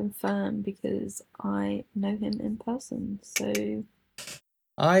can confirm because I know him in person. So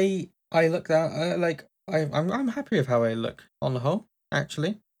I look that like I'm happy with how I look on the whole,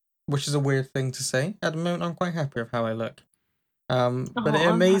 actually, which is a weird thing to say. At the moment, I'm quite happy with how I look. But oh, it I'm happy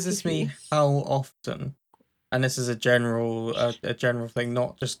amazes for you. me how often, and this is a general thing,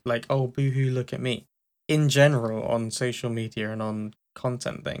 not just like oh boohoo, look at me. In general, on social media and on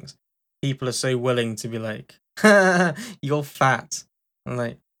content things, people are so willing to be like, "You're fat." I'm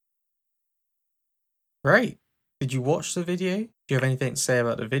like, great. Did you watch the video? Do you have anything to say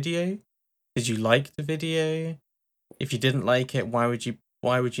about the video? Did you like the video? If you didn't like it, why would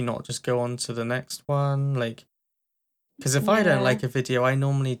you not just go on to the next one? Like, because if I don't Yeah, like a video, I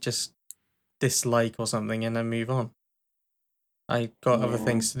normally just dislike or something and then move on. I got other yeah.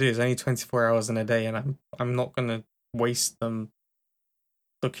 things to do. There's only 24 hours in a day, and I'm not gonna waste them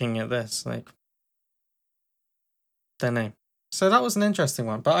looking at this. Like, don't know. So that was an interesting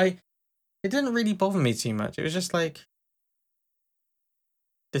one, but it didn't really bother me too much. It was just like,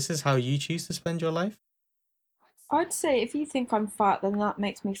 this is how you choose to spend your life. I'd say if you think I'm fat, then that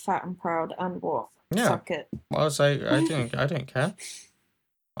makes me fat and proud. And what? Yeah. Suck it. Well, I was like, I don't care.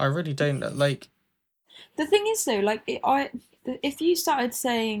 I really don't like. The thing is though, like if you started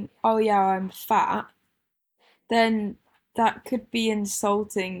saying, "Oh yeah, I'm fat," then that could be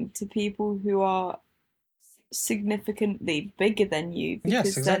insulting to people who are significantly bigger than you, Yes,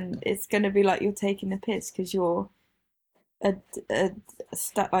 because then exactly. it's going to be like you're taking the piss because you're a, a,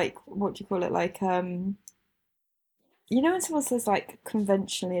 like, what do you call it, like, you know when someone says like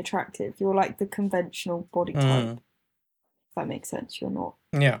conventionally attractive, you're like the conventional body type. Mm, If that makes sense.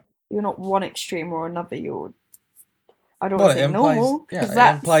 yeah. You're not one extreme or another. You're, I don't want Well, to say normal yeah, because it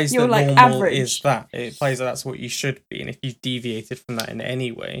that's, implies you're that like normal is average. that. It implies that that's what you should be, and if you've deviated from that in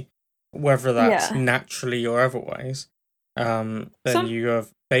any way, whether that's Yeah. naturally or otherwise, then Some you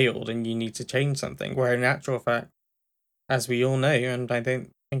have failed and you need to change something. Where in actual fact, as we all know, and I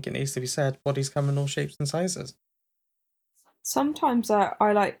don't think it needs to be said, bodies come in all shapes and sizes. sometimes I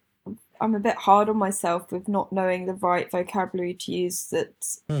like, I'm a bit hard on myself with not knowing the right vocabulary to use. That,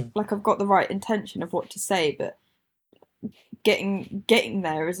 Hmm. like, I've got the right intention of what to say, but getting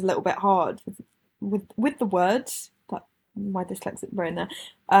there is a little bit hard with the words. That, my dyslexic brain there.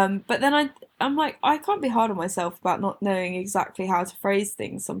 But then I'm like, I can't be hard on myself about not knowing exactly how to phrase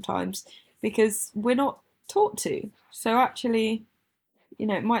things sometimes, because we're not taught to. So actually,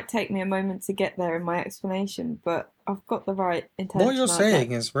 it might take me a moment to get there in my explanation, but I've got the right What you're intention, I'd saying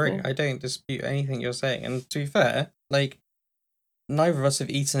like is right. to. I don't dispute anything you're saying. And to be fair, like, neither of us have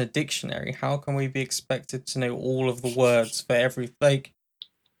eaten a dictionary. How can we be expected to know all of the words for every like?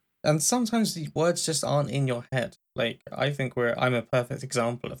 And sometimes the words just aren't in your head. Like, I think I'm a perfect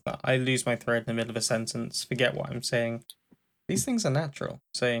example of that. I lose my thread in the middle of a sentence, forget what I'm saying. These things are natural.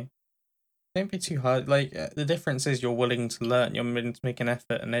 So don't be too hard. Like, the difference is you're willing to learn. You're willing to make an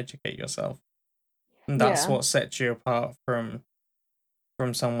effort and educate yourself. And that's Yeah, what sets you apart from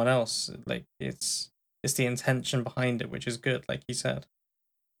someone else. Like, it's the intention behind it, which is good, like you said.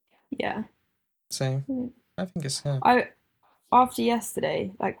 yeah. So I think it's yeah. I After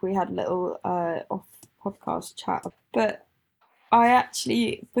yesterday, like, we had a little off podcast chat, but I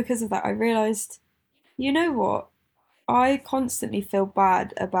actually, because of that, I realized, you know what? I constantly feel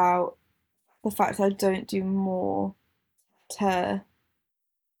bad about the fact I don't do more to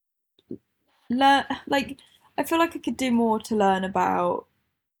learn. Like, I feel like I could do more to learn about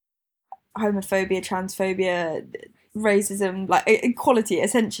homophobia, transphobia, racism, like equality.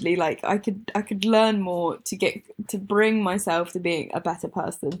 Essentially, like, I could learn more to get to bring myself to being a better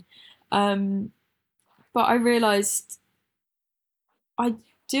person. Um, but I realized I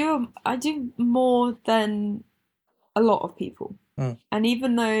do more than a lot of people, Mm, and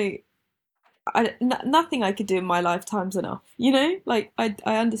even though nothing I could do in my lifetime's enough, like, I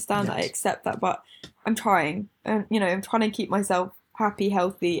understand that, I yes. accept that, but I'm trying, and I'm trying to keep myself happy,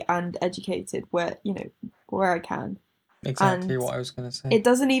 healthy, and educated where I can, Exactly and what I was gonna say. it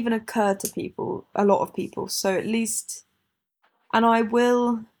doesn't even occur to people, a lot of people. So at least, and I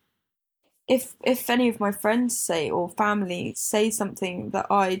will, if any of my friends say, or family say something that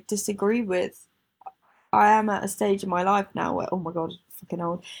I disagree with, I am at a stage in my life now where, oh my god, fucking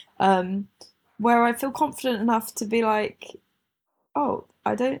old, um, where I feel confident enough to be like, oh,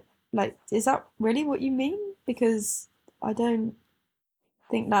 I don't, like, is that really what you mean? Because I don't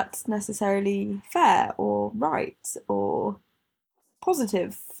think that's necessarily fair or right or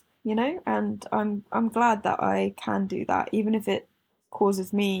positive, and I'm glad that I can do that, even if it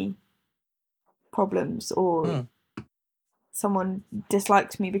causes me problems, or Hmm. someone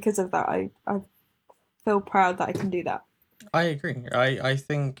dislikes me because of that. I feel proud that I can do that. I agree. I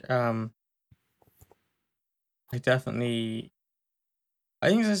think I definitely I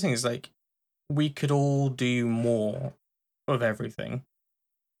think the thing is like we could all do more of everything.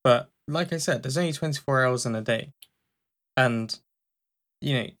 But like I said, there's only 24 hours in a day. And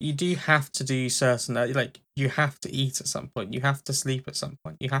you do have to do certain like you have to eat at some point, you have to sleep at some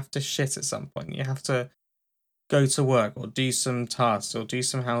point, you have to shit at some point, you have to go to work or do some tasks or do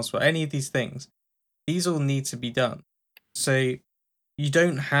some housework, any of these things. These all need to be done. So you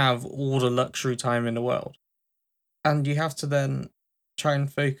don't have all the luxury time in the world. And you have to then try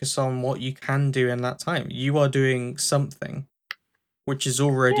and focus on what you can do in that time. You are doing something, which is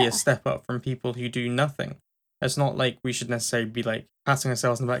already a Yeah. step up from people who do nothing. It's not like we should necessarily be like patting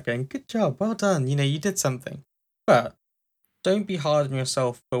ourselves on the back going, good job, well done, you did something. But don't be hard on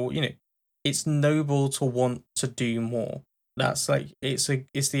yourself for, it's noble to want to do more. That's like it's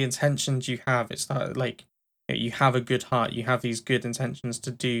the intentions you have. It's not like you have a good heart, you have these good intentions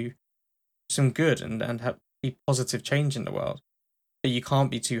to do some good and have be positive change in the world. But you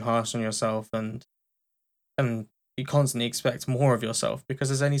can't be too harsh on yourself and you constantly expect more of yourself because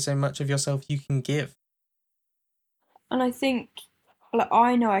there's only so much of yourself you can give. And I think, like,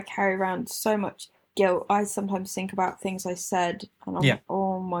 I know I carry around so much guilt. I sometimes think about things I said, and I'm Yeah. like,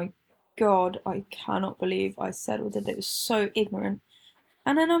 oh my God, I cannot believe I said or did it. It was so ignorant.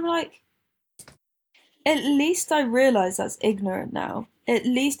 And then I'm like, at least I realize that's ignorant now. At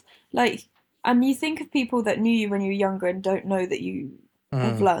least, like, and you think of people that knew you when you were younger and don't know that you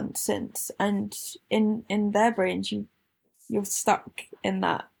have Mm, learned since, and in their brains, you're stuck in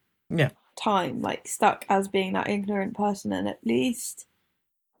that yeah. time, like stuck as being that ignorant person. And at least,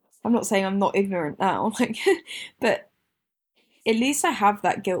 I'm not saying I'm not ignorant now, like, but at least I have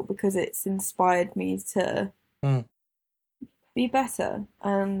that guilt because it's inspired me to Mm. be better.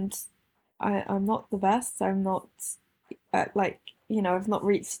 And I'm not the best. I'm not like, I've not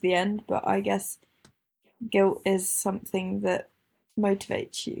reached the end, but I guess guilt is something that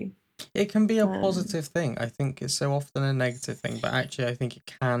motivates you. It can be a Um, positive thing. I think it's so often a negative thing, but actually, I think it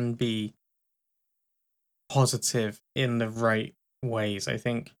can be positive in the right ways. I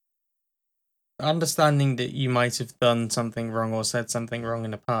think understanding that you might have done something wrong or said something wrong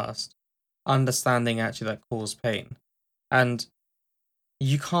in the past, understanding actually that caused pain. And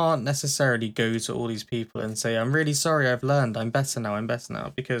you can't necessarily go to all these people and say, I'm really sorry, I've learned, I'm better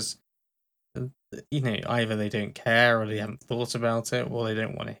now, because, either they don't care or they haven't thought about it or they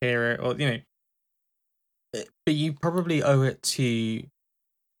don't want to hear it, or, but you probably owe it to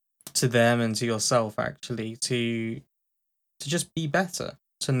them and to yourself actually to just be better,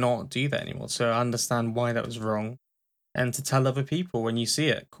 to not do that anymore, to understand why that was wrong, and to tell other people when you see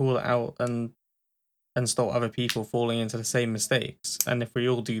it, call it out, and stop other people falling into the same mistakes. And if we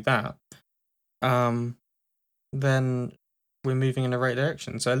all do that, um, then we're moving in the right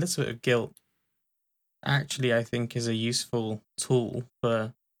direction. So a little bit of guilt, actually, I think, is a useful tool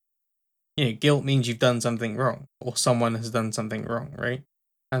for. Guilt means you've done something wrong, or someone has done something wrong, right?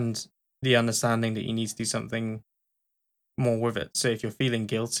 And the understanding that you need to do something more with it. So if you're feeling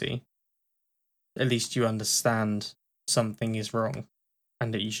guilty, at least you understand something is wrong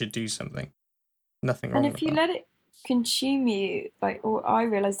and that you should do something. Nothing and wrong if with you that. let it consume you, like, or I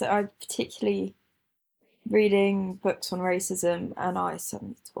realized that I particularly reading books on racism, and I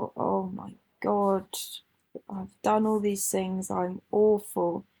suddenly thought, oh my God, I've done all these things, I'm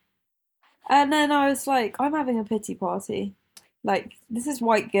awful. And then I was like, I'm having a pity party. Like, this is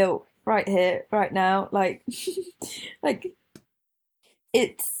white guilt right here, right now. Like, like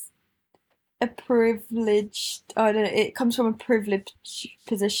it's a privileged, I don't know, it comes from a privileged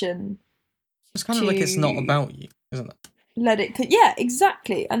position It's kind of like it's not to about you, isn't it? let it, yeah,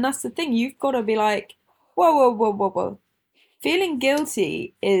 exactly. And that's the thing. You've got to be like, whoa, whoa, whoa, whoa, whoa. Feeling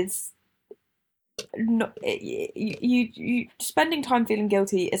guilty is not, you spending time feeling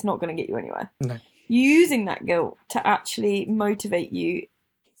guilty is not going to get you anywhere. No. Using that guilt to actually motivate you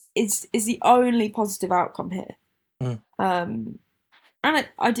is the only positive outcome here. Mm. And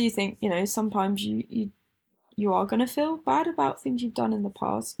I do think, sometimes you are going to feel bad about things you've done in the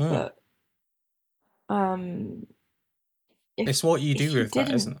past, Mm. but um, It's what you do if you with that,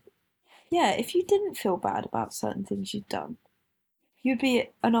 didn't, isn't it? yeah, if you didn't feel bad about certain things you've done, you'd be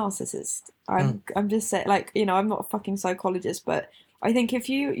a narcissist. Mm. I'm just saying, like, I'm not a fucking psychologist, but I think if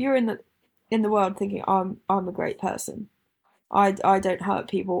you're in the world thinking I'm a great person, I don't hurt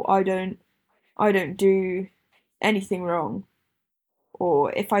people, I don't do anything wrong,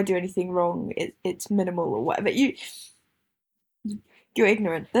 or if I do anything wrong, it's minimal or whatever. You're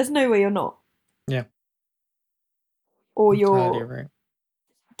ignorant. There's no way you're not, Yeah, or entirely you're right.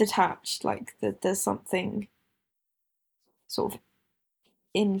 detached. Like there's something sort of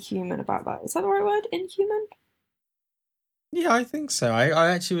inhuman about that. Is that the right word? Inhuman? Yeah, I think so. I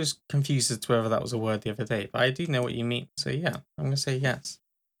actually was confused as to whether that was a word the other day, but I do know what you mean. So yeah, I'm gonna say yes.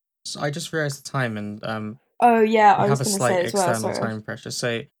 So I just realized the time, and Oh yeah, we I have was a gonna slight say as well. external Sorry. time pressure.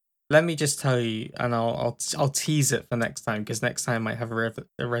 So let me just tell you, and I'll tease it for next time, because next time I might have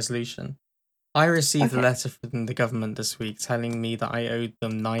a resolution. I received a Okay. letter from the government this week telling me that I owed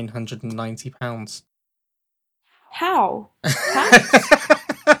them £990. How? Tax?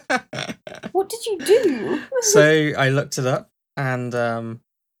 What did you do? So I looked it up, and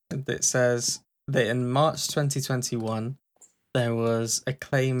it says that in March 2021 there was a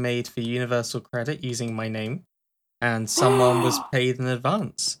claim made for universal credit using my name, and someone was paid in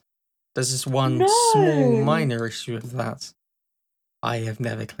advance. There's just one small No. minor issue with that. I have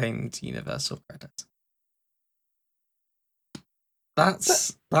never claimed universal credit. But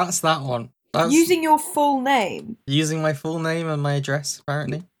That's that one. That's using your full name. using my full name and my address, You,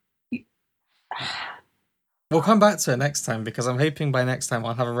 apparently. you, We'll come back to it next time, because I'm hoping by next time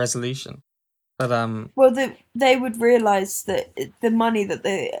I'll have a resolution. But Well, they would realise that the money that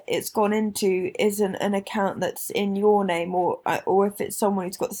it's gone into isn't an account that's in your name, or if it's someone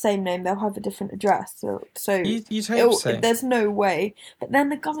who's got the same name, they'll have a different address. So you'd hope so. there's no way. But then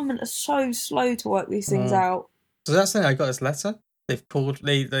the government are so slow to work these things out. So that's the thing. I got this letter. They've called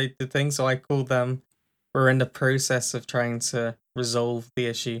the thing. So I called them. We're in the process of trying to resolve the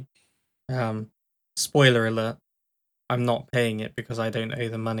issue. Spoiler alert: I'm not paying it because I don't owe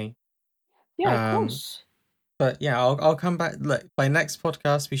the money. Yeah, of course. But yeah, I'll come back. Look, by next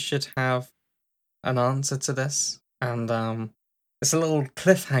podcast we should have an answer to this, and it's a little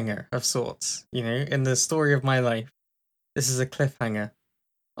cliffhanger of sorts. You know, in the story of my life, this is a cliffhanger.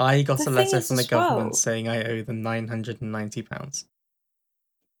 I got The a thing letter is from the as government well, saying I owe them £990.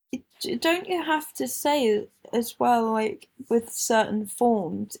 don't you have to say as well, like with certain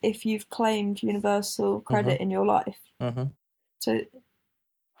forms, if you've claimed universal credit in your life? Mm-hmm. So,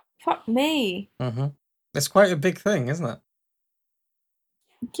 fuck me. Mm-hmm. It's quite a big thing, isn't it?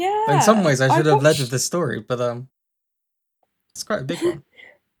 In some Yeah, ways, I I should have led with watched. this story, but it's quite a big one.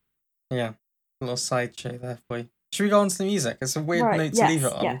 Yeah, a little sideshow there for you. Should we go on to the music? It's a weird Right, note to leave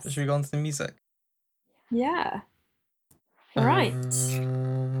it yes, on, but yes. should we go on to the music? Yeah. Right. Do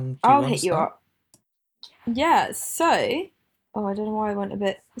you I'll want to hit you start? up. Yeah, so. Oh, I don't know why I went a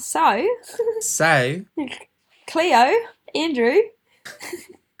bit. So. So. Cleo, Andrew.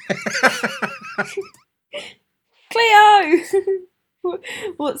 Cleo!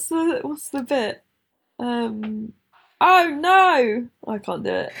 what's the bit? Oh no! I can't do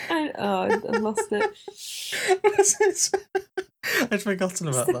it. I lost it. I'd forgotten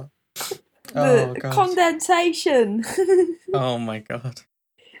It's about that. Oh the god. condensation. Oh my god.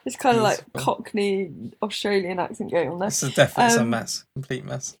 It's kind of like Beautiful. Cockney Australian accent going on there. This is definitely a mess. Complete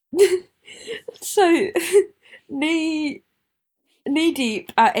mess. So, knee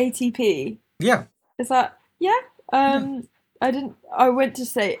deep at ATP. Yeah. Is that yeah? Yeah. I didn't. I went to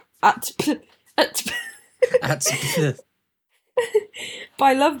say at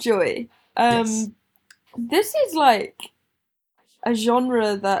by Lovejoy. Yes. This is like a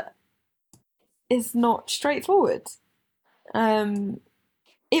genre that is not straightforward.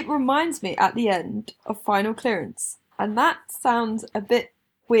 It reminds me at the end of Final Clearance, and that sounds a bit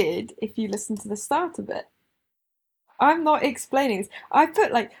weird if you listen to the start of it. I'm not explaining this. I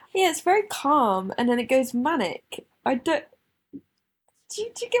put like, yeah, it's very calm, and then it goes manic. I don't. Do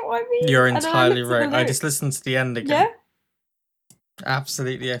you get what I mean? You're And then I entirely looked at the right. I lyrics. just listened to the end again. Yeah,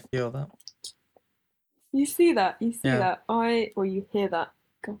 Absolutely, I feel that. you see that. You see Yeah. that. Or you hear that.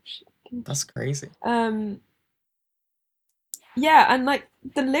 Gosh. That's crazy. Yeah, and like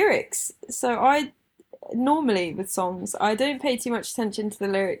the lyrics. So I normally with songs, I don't pay too much attention to the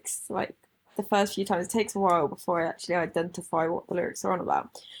lyrics. Like the first few times, it takes a while before I actually identify what the lyrics are on about.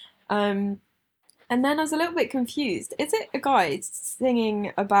 And then I was a little bit confused. Is it a guy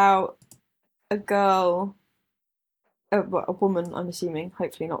singing about a girl, a woman? I'm assuming,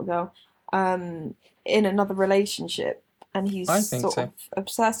 hopefully not a girl, in another relationship, and he's I think sort so. of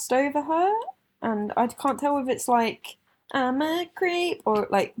obsessed over her, and I can't tell if it's like I'm a creep or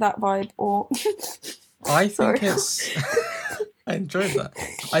like that vibe or. I think Sorry. it's. I enjoyed that.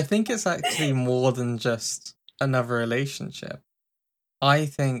 I think it's actually more than just another relationship. I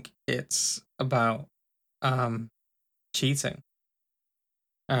think it's about cheating.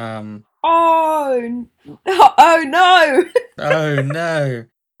 Oh, oh no! Oh no.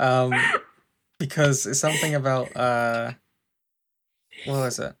 Because it's something about what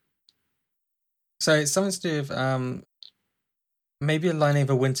was it? So it's something to do with maybe a lining of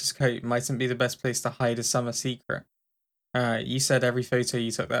a winter's coat mightn't be the best place to hide a summer secret. You said every photo you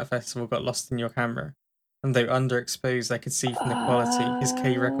took that festival got lost in your camera. And though underexposed, I could see from the quality his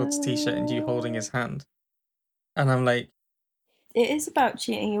K Records t-shirt and you holding his hand. And I'm like, It is about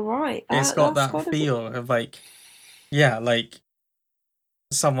cheating. You're right. it's got That's that gotta be. feel of like, yeah, like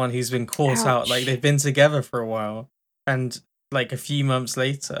someone who's been caught out, like Ouch. they've been together for a while, and like a few months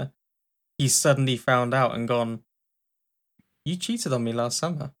later, he's suddenly found out and gone, you cheated on me last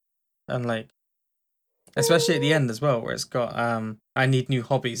summer. And like, especially at the end as well, where it's got, I need new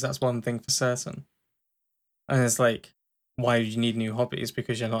hobbies, that's one thing for certain. And it's like, why do you need new hobbies?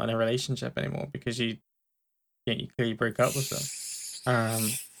 Because you're not in a relationship anymore, because you clearly broke up with them.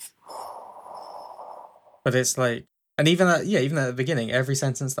 But it's like, and even at the beginning, every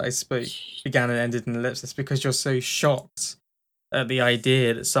sentence that I spoke began and ended in ellipsis because you're so shocked at the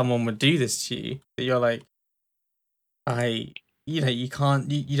idea that someone would do this to you that you're like, you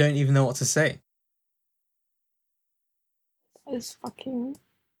can't, you don't even know what to say. It's fucking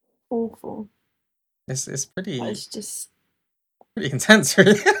awful. It's pretty It's just pretty intense,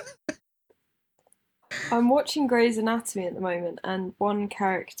 really. I'm watching Grey's Anatomy at the moment, and one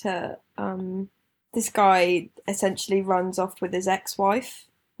character, this guy essentially runs off with his ex-wife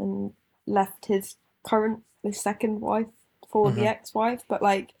and left his second wife for the Hmm. ex-wife, but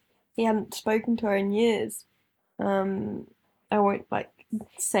like he hadn't spoken to her in years. Um, I won't like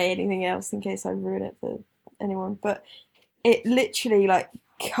say anything else in case I ruin it for anyone, but it literally like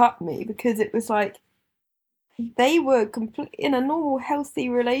cut me because it was like they were in a normal, healthy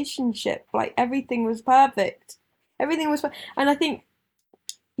relationship. Like everything was perfect. Everything was, and I think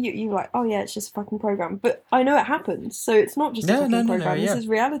you like, oh yeah, it's just a fucking program. But I know it happens, so it's not just a No, no, fucking no, no. program. This Yeah. is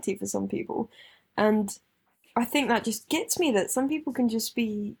reality for some people, and I think that just gets me that some people can just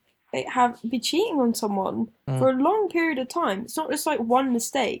be cheating on someone Mm. for a long period of time. It's not just like one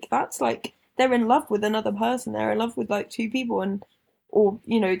mistake. That's like they're in love with another person. They're in love with like two people and or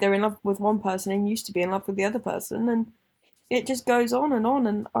they're in love with one person and used to be in love with the other person and it just goes on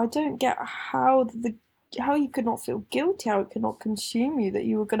and I don't get how you could not feel guilty, how it could not consume you that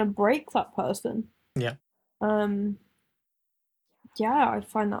you were going to break that person. Yeah. Um yeah, I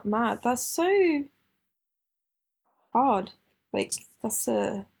find that mad. That's so hard. Like that's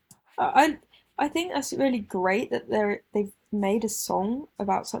a I I think that's really great that they've made a song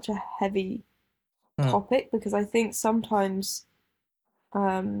about such a heavy Mm. topic because I think sometimes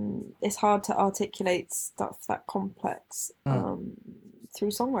it's hard to articulate stuff that complex Mm. through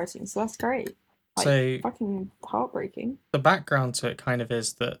songwriting. So that's great. Like So fucking heartbreaking. the background to it kind of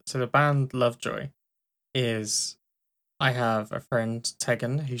is that so the band Lovejoy is I have a friend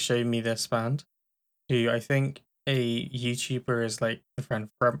Tegan who showed me this band, who I think a YouTuber is like the friend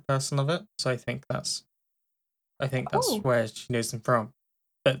front person of it. So I think that's Oh. where she knows them from.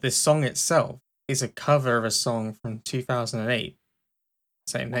 But this song itself is a cover of a song from 2008,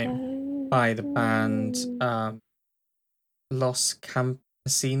 same name, by the band Um, Los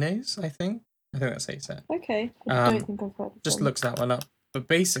Campesinos, I think. I think that's how you say it. okay. I don't Um, think I've heard of just them. looks that one up. But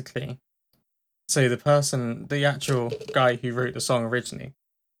basically, so the actual guy who wrote the song originally,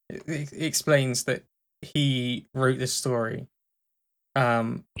 it explains that he wrote this story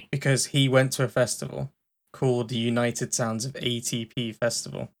because he went to a festival called the United Sounds of ATP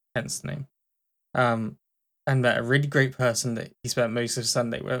Festival, hence the name. Um, and met a really great person that he spent most of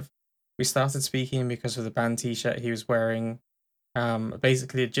Sunday with. We started speaking because of the band T-shirt he was wearing.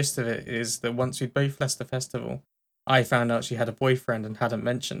 Basically, the gist of it is that once we'd both left the festival, I found out she had a boyfriend and hadn't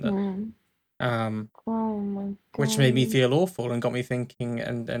mentioned it. Hmm. Um, Oh my which made me god. feel awful and got me thinking.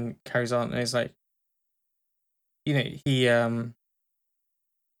 And carries on and he's like, he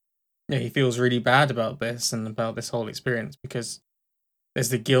feels really bad about this and about this whole experience because there's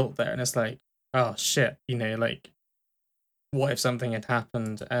the guilt there, and it's like, oh shit, like what if something had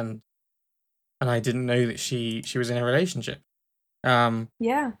happened and I didn't know that she was in a relationship. Um,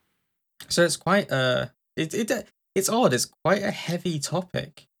 Yeah. so it's quite it's odd. It's quite a heavy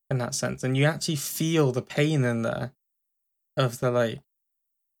topic in that sense, and you actually feel the pain in there of the like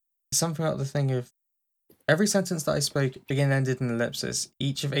something about the thing of every sentence that I spoke began and ended in ellipsis.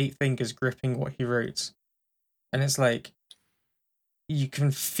 Each of eight fingers gripping what he wrote, and it's like you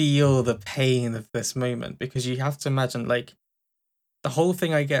can feel the pain of this moment because you have to imagine like the whole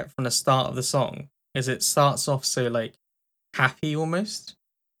thing I get from the start of the song is it starts off so like happy almost.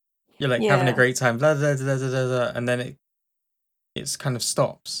 You're like having a Yeah. great time, blah, blah, blah, blah, blah, blah, and then it's kind of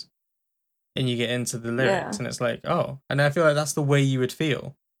stops and you get into the lyrics Yeah. and it's like, oh, and I feel like that's the way you would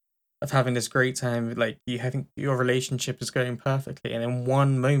feel of having this great time, like you having your relationship is going perfectly, and in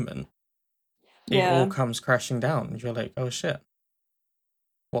one moment it all Yeah. comes crashing down, and you're like, oh shit,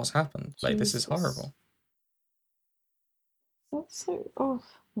 what's happened? Like this is Jesus. horrible. That's so. Oh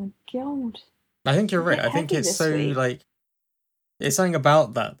my god. I think you're A right. bit I think heavy it's this so week. like it's something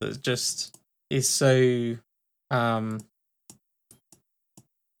about that just is so um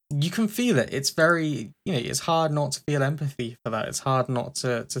you can feel it. It's very, it's hard not to feel empathy for that. It's hard not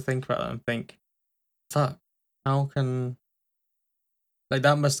to think about that and think, fuck, how can like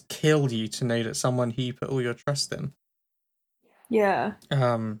that must kill you to know that someone who you put all your trust in. Yeah.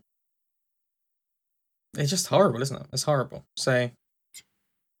 Um, it's just horrible, isn't it? It's horrible. So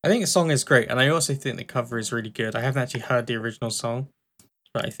I think the song is great, and I also think the cover is really good. I haven't actually heard the original song,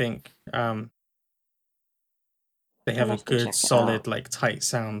 but I think they have I'll a have to good, check it out. solid, like tight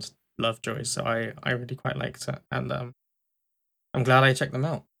sound, Lovejoy. So I really quite liked it, and I'm glad I checked them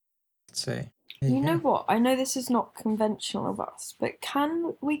out. So there you You know go. what? I know this is not conventional of us, but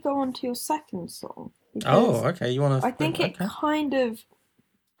can we go on to your second song? Oh, Because okay. You want I to? think it Okay. kind of,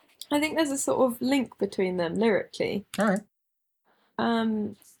 I think there's a sort of link between them lyrically. All right.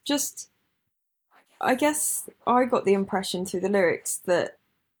 Um, just, I guess I got the impression through the lyrics that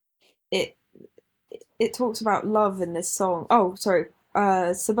it it talks about love in this song. Oh, sorry.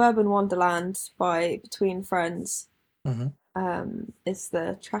 Suburban Wonderland by Between Friends Mm-hmm. is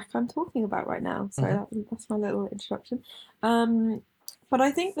the track I'm talking about right now. Sorry, Mm-hmm. that's my little introduction. Um, but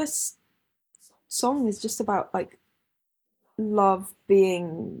I think this song is just about like love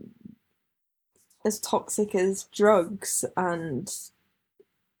being as toxic as drugs, and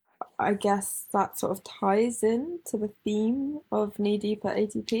I guess that sort of ties in to the theme of Knee Deep at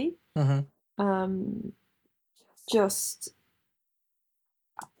ATP. Mm-hmm. Um, just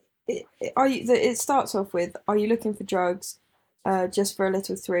it starts off with, are you looking for drugs? Just for a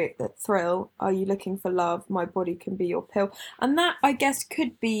little thrill. Are you looking for love? My body can be your pill. And that, I guess,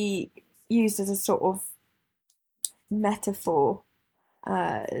 could be used as a sort of metaphor,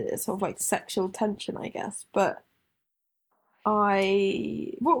 sort of like sexual tension, I guess. But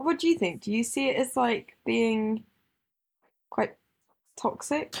what do you think? Do you see it as like being quite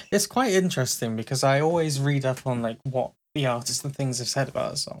toxic? It's quite interesting because I always read up on like what the artists and things have said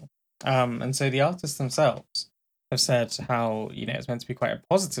about a song. And so the artists themselves have said how, it's meant to be quite a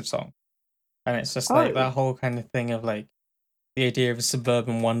positive song. And it's just like Oh, that whole kind of thing of like the idea of a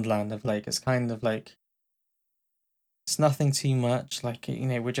suburban wonderland of like it's kind of like it's nothing too much. Like,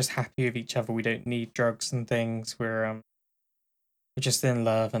 we're just happy with each other. We don't need drugs and things. We're just in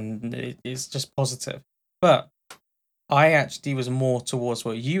love and it's just positive. But I actually was more towards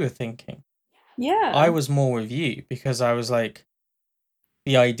what you were thinking. I yeah. was more with you because I was like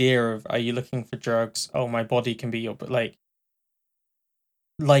the idea of, are you looking for drugs? Oh, my body can be your, but like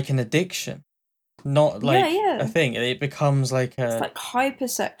an addiction, not Yeah, like a yeah. thing. It becomes like It's a, like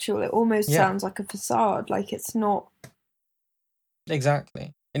hypersexual. It almost yeah, sounds like a facade. Like it's not.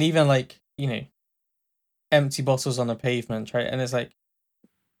 exactly. And even like, empty bottles on a pavement, right? And it's like,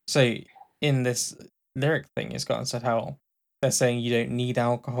 so in this lyric thing, it's gotten said how they're saying you don't need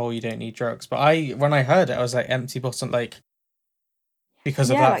alcohol, you don't need drugs. But when I heard it, I was like, empty bottle, like, because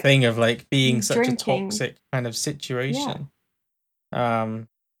of Yeah, that like thing of like being you such a drinking. toxic kind of Yeah, situation. Um,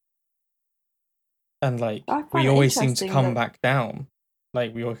 and like I we find it always seem to interesting come that, back down.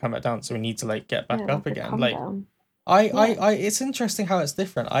 Like we all come back down, so we need to like get back yeah, up like a again. come Like down. I, Yeah, I it's interesting how it's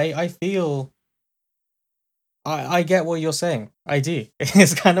different. I feel I get what you're saying. I do.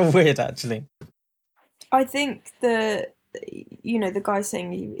 It's kind of weird actually. I think the guy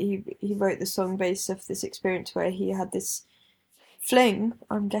saying he wrote the song based off this experience where he had this fling.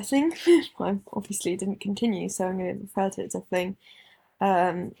 I'm guessing. I obviously didn't continue, so I'm going to refer to it as a fling.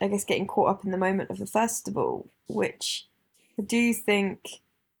 I guess getting caught up in the moment of the festival, which I do think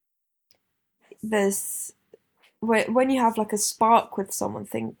there's when you have like a spark with someone,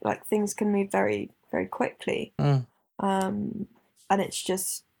 things can move very very quickly, Mm, um, and it's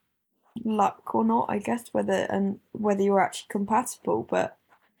just luck or not, I guess, whether you're actually compatible. But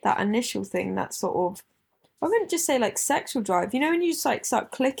that initial thing, that sort of, I wouldn't just say like sexual drive. When you just like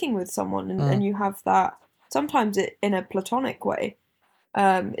start clicking with someone, and mm. you have that, sometimes it in a platonic way.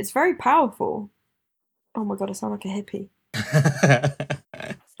 It's very powerful. Oh my god, I sound like a hippie.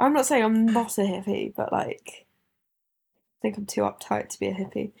 I'm not saying I'm not a hippie, but like I think I'm too uptight to be a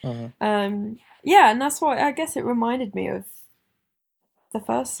hippie. Mhm. Yeah, and that's why I guess it reminded me of the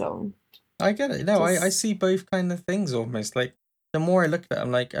first song. I get it. No, I Just see both kind of things almost. Like the more I look at it,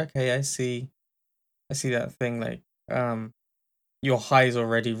 I'm like, okay, I see that thing like your high's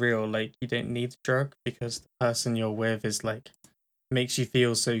already real. Like you don't need the drug because the person you're with is like makes you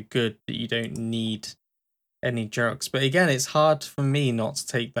feel so good that you don't need any drugs. But again, it's hard for me not to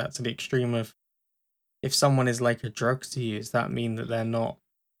take that to the extreme of if someone is like a drug to you, does that mean that they're not,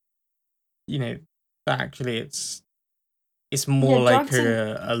 you know, that actually it's yeah, more like drugs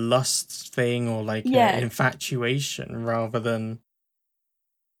and a lust thing or like a yeah, infatuation rather than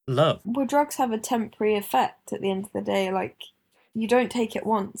love. well, drugs have a temporary effect at the end of the day. Like you don't take it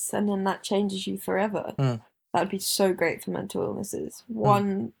once and then that changes you forever. Mm, That would be so great for mental illnesses.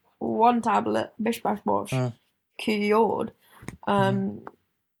 mm, One tablet, bish bash bosh, mm, cured. mm. Um,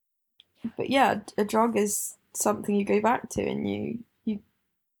 but yeah, a drug is something you go back to and you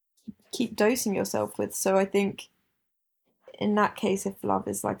keep dosing yourself with. So I think in that case, if love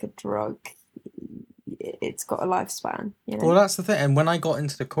is like a drug, it's got a lifespan, you Well, know? that's the thing. And when I got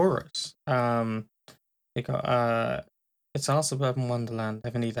into the chorus, it got it's our suburban wonderland.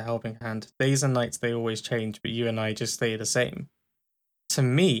 Never need a helping hand. Days and nights they always change, but you and I just stay the same. To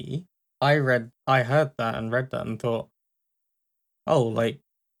me, I heard that and read that and thought, oh, like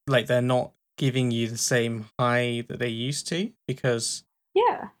they're not giving you the same high that they used to because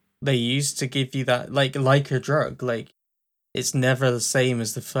Yeah. they used to give you that like a drug. Like it's never the same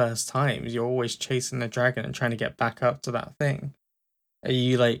as the first time. You're always chasing the dragon and trying to get back up to that thing. Are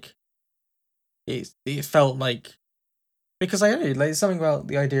you like it felt like, because I don't know, like something about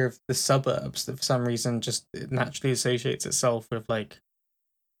the idea of the suburbs that for some reason just it naturally associates itself with like,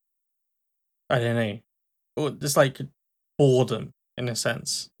 I don't know, or just like boredom in a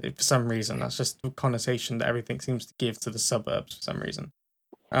sense. For some reason, that's just the connotation that everything seems to give to the suburbs for some reason.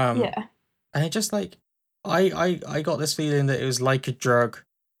 Um, Yeah. and it just like I got this feeling that it was like a drug,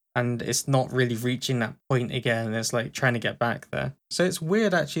 and it's not really reaching that point again. And it's like trying to get back there. So it's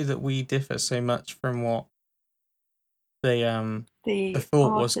weird actually that we differ so much from what the The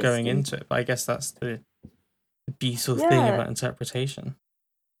thought was artist going and into it. But I guess that's the beautiful thing yeah, about interpretation.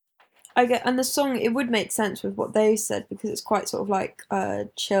 I get, and the song it would make sense with what they said because it's quite sort of like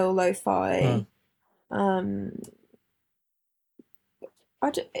chill Hmm. lo-fi. Um,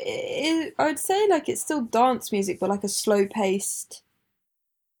 I'd say like it's still dance music, but like a slow-paced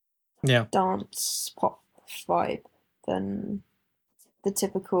Yeah. dance pop vibe than the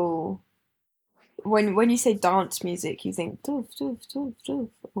typical. When you say dance music, you think doof doof doof doof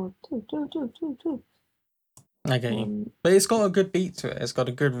or doof doof doof doof doof. I get you. Um, But it's got a good beat to it. It's got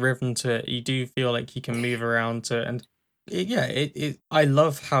a good rhythm to it. You do feel like you can move around to it, and I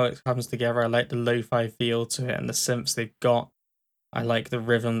love how it comes together. I like the lo-fi feel to it and the synths they've got. I like the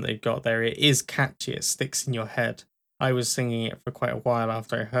rhythm they've got there. It is catchy. It sticks in your head. I was singing it for quite a while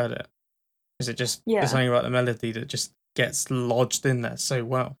after I heard it because there's yeah. something about the melody that just gets lodged in there so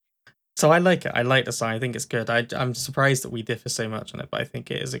well. So I like it. I like the song. I think it's good. I'm surprised that we differ so much on it, but I think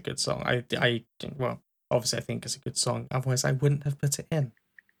it is a good song. Well, obviously I think it's a good song. Otherwise, I wouldn't have put it in.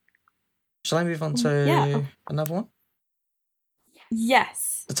 Shall I move on Yeah. to another one?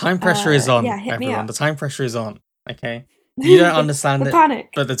 Yes. The time pressure is on, Yeah, hit me everyone. The up. time pressure is on. Okay, you don't The understand it,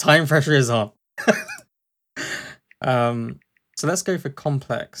 panic. but the time pressure is on. um, so let's go for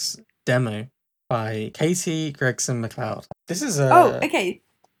Complex Demo by Katie Gregson McLeod. This is Oh, a. okay.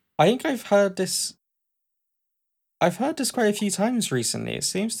 I think I've heard this. I've heard this quite a few times recently. It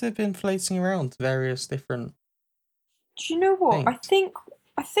seems to have been floating around various different Do you know what? things.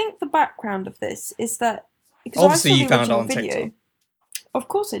 I think the background of this is that because I Obviously, saw you the found it original on TikTok. video. Of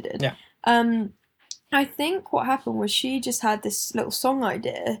course I did. Yeah. Um, I think what happened was she just had this little song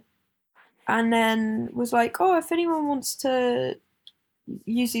idea and then was like, "Oh, if anyone wants to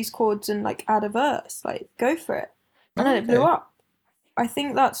use these chords and like add a verse, like go for it." And then Oh, it blew okay. up. I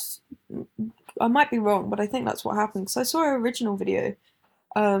think that's I might be wrong, but I think that's what happened. So I saw her original video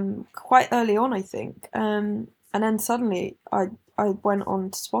quite early on, I think. And then suddenly I went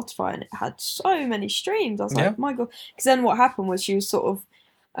on to Spotify and it had so many streams. I was Yeah. like, my god! Because then what happened was she was sort of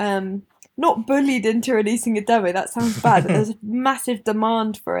not bullied into releasing a demo. That sounds bad, but there's a massive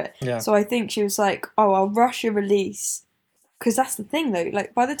demand for it. Yeah. So I think she was like, oh, I'll rush a release. Because that's the thing though.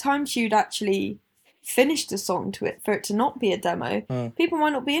 Like by the time she'd actually finished a song to it for it to not be a demo, people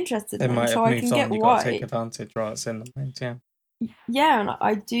might not be interested They in it. might So have I moved can get on. You got to take why. advantage while it's in the mind. Yeah. Yeah, and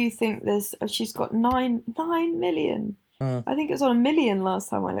I do think there's she's got 9 million. Mm. I think it was on 1 million last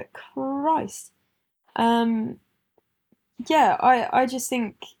time I looked. Christ. Um, yeah, I just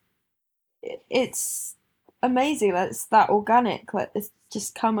think it's amazing that it's that organic. Like it's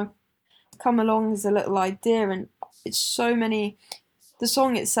just come along as a little idea, and it's so many. The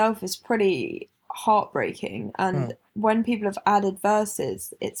song itself is pretty heartbreaking, and Mm. when people have added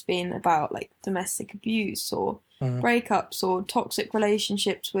verses, it's been about like domestic abuse or Mm. breakups or toxic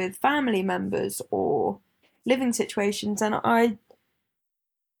relationships with family members or living situations, and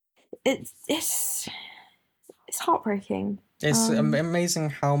it's it's heartbreaking. It's Um, amazing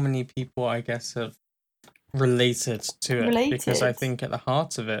how many people, I guess, have related to it, because I Related, think at the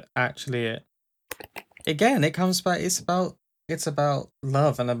heart of it, actually, it comes back. It's about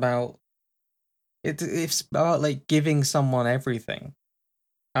love and about it's about like giving someone everything,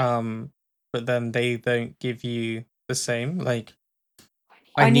 um, but then they don't give you the same. Like,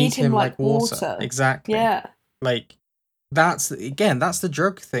 I I need need him him like like water. water. Exactly. Yeah, Like, that's the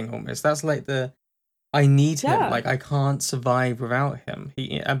drug thing almost. That's like the I need him. yeah, Like, I can't survive without him.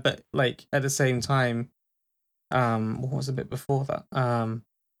 But like at the same time, what was a bit before that?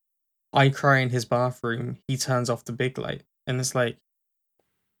 I cry in his bathroom. He turns off the big light, and it's like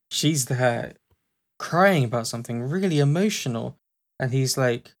she's there crying about something really emotional, and he's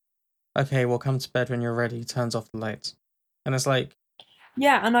like, "Okay, well, come to bed when you're ready." He turns off the lights, and it's like,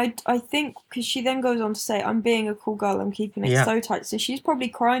 yeah. And I think because she then goes on to say, "I'm being a cool girl. I'm keeping it yeah, so tight." So she's probably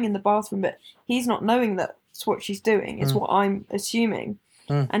crying in the bathroom, but he's not knowing that's what she's doing. Is mm, what I'm assuming,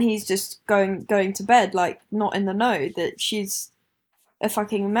 mm, and he's just going to bed like not in the know that she's a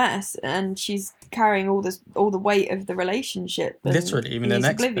fucking mess and she's carrying all the weight of the relationship and literally. Even the he's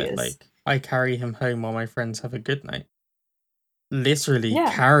next bit, oblivious. like, I carry him home while my friends have a good night. literally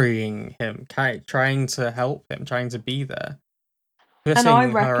Yeah. carrying him, trying to help him, trying to be there, And I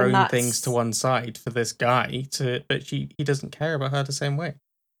putting her reckon own things to that's, one side for this guy but he doesn't care about her the same way.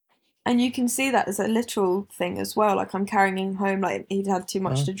 and you can see that as a literal thing as well. Like, I'm carrying him home, like he'd had too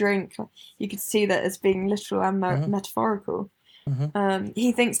much Mm, to drink. You could see that as being literal and mm, metaphorical. mm-hmm.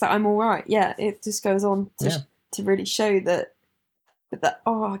 He thinks that I'm all right. Yeah, it just goes on Yeah, to really show that.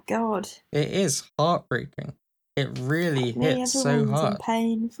 Oh God, it is heartbreaking. It really help me! hits so Everyone's in hard.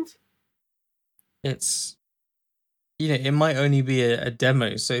 pain. It's, it might only be a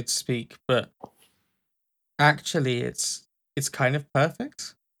demo, so to speak, but actually it's kind of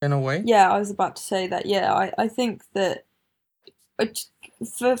perfect in a way. Yeah, I was about to say that. Yeah, I think that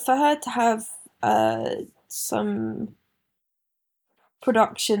for her to have some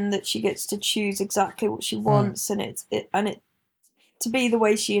production that she gets to choose exactly what she Mm, wants, and it to be the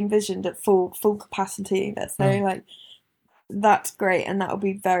way she envisioned at full capacity. Let's say, mm, like, that's great, and that'll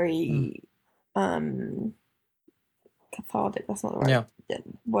be mm. very um cathartic. That's not the right Yeah,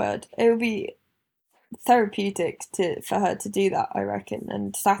 word. It will be therapeutic for her to do that, I reckon,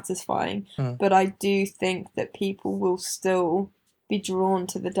 and satisfying. mm, But I do think that people will still be drawn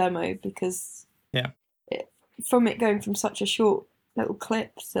to the demo because yeah, it, from it going from such a short little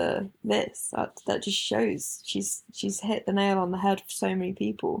clip to this, that just shows she's hit the nail on the head for so many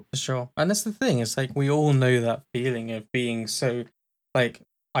people. for sure. And that's the thing. It's like we all know that feeling of being so, like,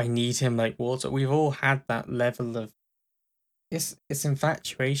 I need him like water. We've all had that level of, it's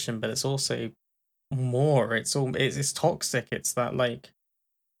infatuation, but it's also more. It's toxic. It's that, like,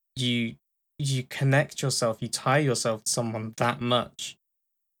 you you connect yourself, you tie yourself to someone that much.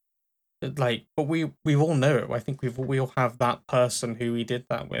 Like, but we all know it. I think we all have that person who we did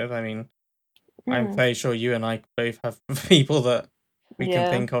that with. I mean, I'm Mm, very sure you and I both have people that we can yeah,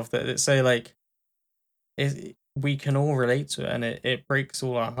 think of that it's so, like, we can all relate to it, and it breaks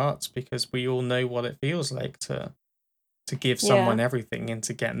all our hearts because we all know what it feels like to give yeah. someone everything and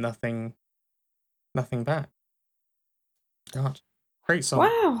to get nothing back. God, great song.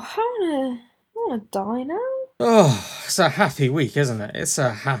 Wow, I wanna die now. Oh, it's a happy week, isn't it? It's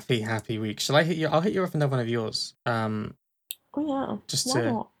a happy week. Shall I hit you? I'll hit you with another one of yours. Oh yeah, Just why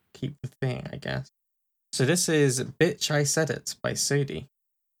to not? keep the thing, I guess. So this is "Bitch I Said It" by Sodi.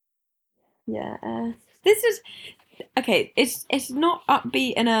 Yeah, this is okay. It's not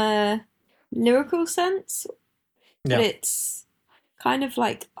upbeat in a lyrical sense, but Yeah, it's kind of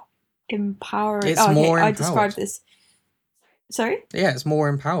like empowering. it's Oh, okay, more I described empowered. this. Sorry. Yeah, it's more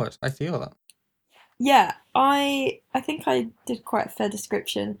empowered. I feel that. Yeah, I think I did quite a fair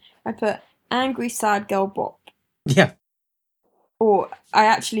description. I put angry sad girl bop, Yeah, or I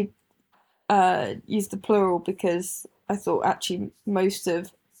actually used the plural because I thought actually most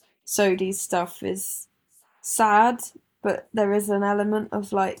of Sodi's stuff is sad, but there is an element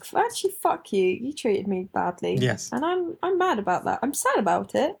of like, actually, fuck you. You treated me badly, yes, and I'm mad about that. I'm sad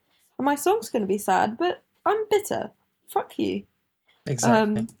about it, and my song's gonna be sad, but I'm bitter. Fuck you.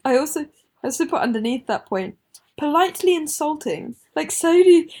 exactly. I also put underneath that point politely insulting. Like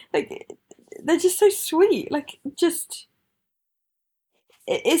Sodi, like they're just so sweet. Like just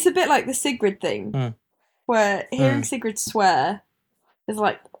it's a bit like the Sigrid thing, Mm, where hearing mm. Sigrid swear is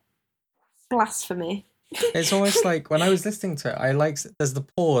like blasphemy. It's almost like when I was listening to it, there's the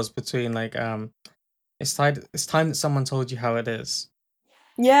pause between, like, it's time that someone told you how it is,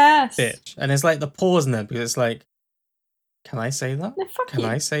 Yes. bitch, and it's like the pause in there because it's like, can I say that? No, fuck Can you.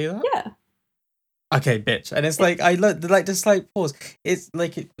 I say that? Yeah. Okay, bitch. And it's It, like I look like the slight pause. It's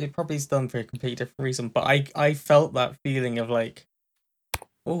like it probably is done for a completely different reason, but I felt that feeling of like,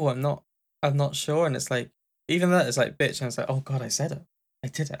 oh, I'm not sure, and it's like even that it's like bitch, and it's like, oh god, I said it, I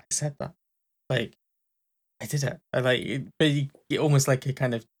did it, I said that, like I did it, I like, but almost like a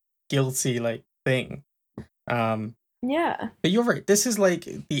kind of guilty like thing. Um, yeah. but you're right. This is like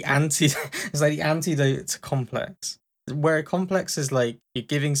the anti. It's like the antidote to complex. Where a complex is like you're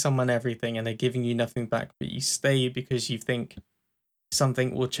giving someone everything and they're giving you nothing back, but you stay because you think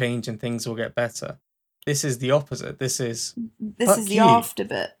something will change and things will get better. This is the opposite. This is This is fuck the you. after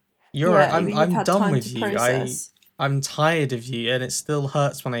bit. You're Yeah, I'm you've I'm had done time with to you. process. I'm tired of you, and it still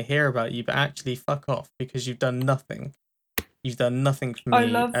hurts when I hear about you. But actually, fuck off because you've done nothing. You've done nothing for I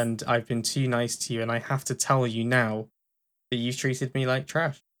me, love and I've been too nice to you, and I have to tell you now that you've treated me like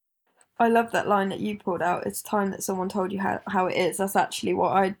trash. I love that line that you pulled out. It's time that someone told you how it is. That's actually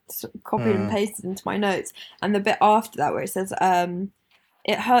what I copied and Hmm. pasted into my notes. And the bit after that where it says,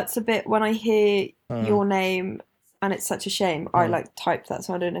 it hurts a bit when I hear Hmm. your name and it's such a shame. I Hmm. like typed that,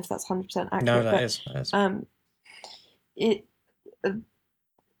 so I don't know if that's 100% No, accurate, that but is. That is. um, it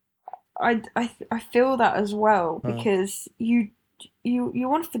I feel that as well Hmm. because you you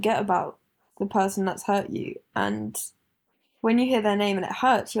want to forget about the person that's hurt you, and when you hear their name and it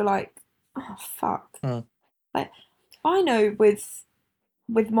hurts, you're like, oh fuck. Mm. Like I know with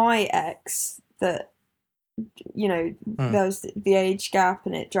my ex that Mm. there was the age gap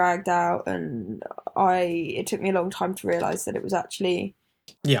and it dragged out, and it took me a long time to realize that it was actually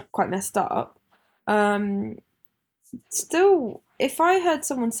Yeah. quite messed up. Um, Still, if I heard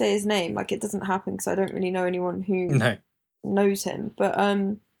someone say his name, like it doesn't happen because I don't really know anyone who No. knows him. But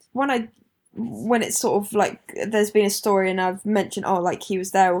when I when it's sort of like there's been a story and I've mentioned, oh, like he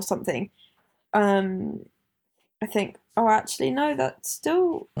was there or something, um, I think, oh, actually, no, that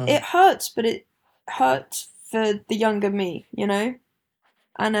still Mm. it hurts, but it hurts for the younger me, you know.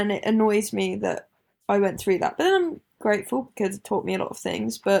 And then it annoys me that I went through that. But then I'm grateful because it taught me a lot of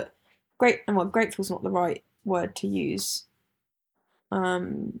things. But grateful's not the right word to use.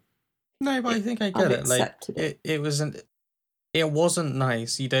 Um, No, but I it, think I I've get it. Like accepted it. it wasn't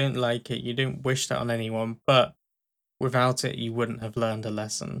nice. You don't like it. You don't wish that on anyone. But without it, you wouldn't have learned a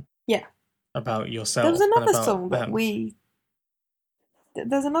lesson Yeah, about there was yourself and another about song that them. we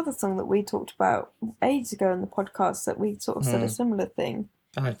there's another song that we talked about ages ago in the podcast that we sort of said a Mm. similar thing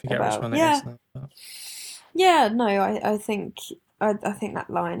I forget which about. one it is Yeah, now. But... yeah. No, I think that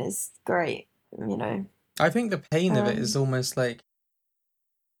line is great. You know. I think the pain of it is Um, almost like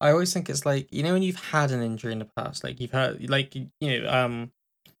I always think it's like when you've had an injury in the past, like you've had like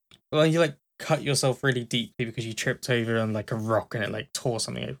well you like cut yourself really deeply because you tripped over on like a rock and it like tore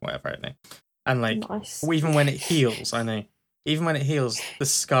something over whatever I don't know, and like nice. even when it heals, I know even when it heals, the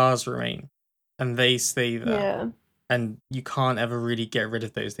scars remain and they stay there, Yeah. and you can't ever really get rid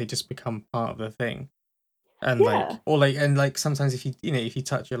of those. They just become part of the thing, and Yeah. like sometimes if if you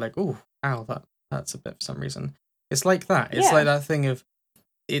touch, you're like, oh, ow, that's a bit for some reason. It's like that. It's like Yeah. that thing of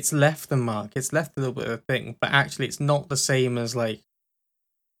it's left the mark, it's left a little bit of a thing, but actually it's not the same as like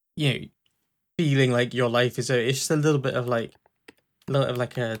you know feeling like your life is over. It's just a little bit of like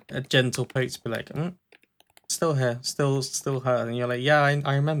a gentle poke to be like, still here, still hurt, and you're like, yeah,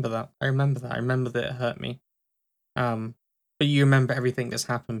 I remember that, I remember that it hurt me. Um, but you remember everything that's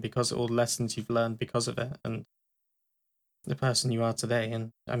happened because of all the lessons you've learned because of it, and the person you are today.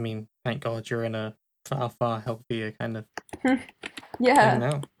 And I mean, thank God you're in a far healthier kind of thing Yeah.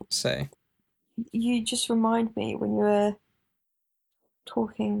 now. So You just remind me when you were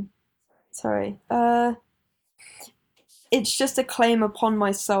talking. Sorry. It's just a claim upon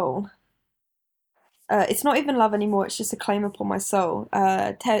my soul. It's not even love anymore. It's just a claim upon my soul.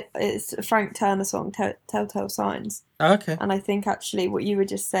 It's a Frank Turner song, Telltale Signs. okay, And I think actually what you were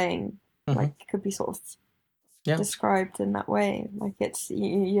just saying, hmm, like, could be sort of yeah, described in that way. Like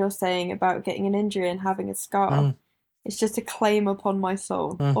you're saying about getting an injury and having a scar. mm, It's just a claim upon my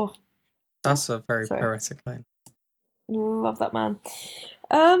soul. mm. Oh, That's a very sorry. poetic line. Love that man.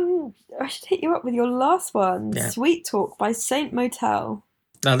 I should hit you up with your last one, Yeah. Sweet Talk by Saint Motel.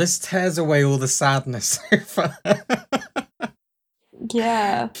 Now this tears away all the sadness so far.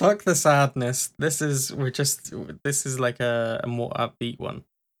 Yeah. Fuck the sadness. This is like a more upbeat one,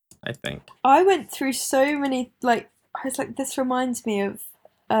 I think. I went through so many, like, I was like, this reminds me of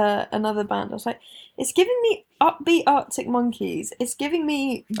another band. I was like, it's giving me upbeat Arctic Monkeys. It's giving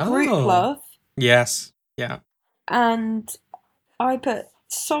me Group Oh. Love. Yes. Yeah. And I put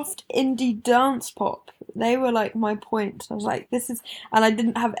soft indie dance pop. They were like my point. I was like, this is, and I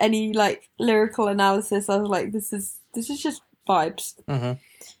didn't have any like lyrical analysis. I was like, this is just vibes. Hmm.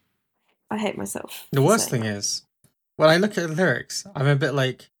 I hate myself The for worst saying thing that. is when I look at the lyrics, I'm a bit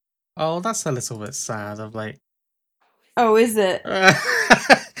like, oh, that's a little bit sad. Of like, Oh, is it?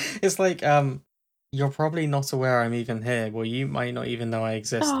 it's like, you're probably not aware I'm even here. Well, you might not even know I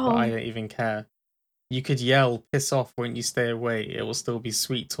exist, but I Oh, don't even care. You could yell, piss off, won't you stay away? It will still be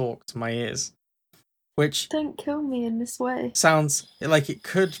sweet talk to my ears. Which don't kill me in this way. sounds like it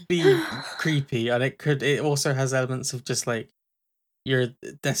could be creepy, and it also has elements of just like you're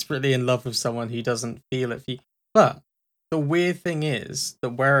desperately in love with someone who doesn't feel it for you. But the weird thing is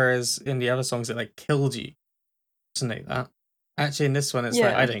that whereas in the other songs it like killed you to know that, actually in this one it's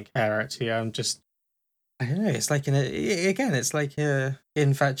like I Yeah. don't care. Actually, I'm just I don't know. It's like again, it's like a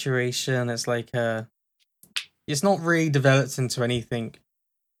infatuation. It's like a it's not really developed into anything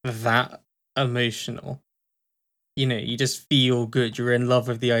that emotional. You just feel good. You're in love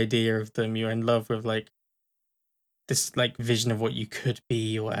with the idea of them. You're in love with like this like vision of what you could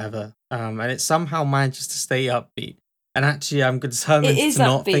be or whatever. And it somehow manages to stay upbeat. And actually, I'm It determined is to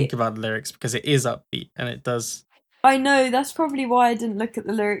not think upbeat. about the lyrics because it is upbeat and it does. I know, that's probably why I didn't look at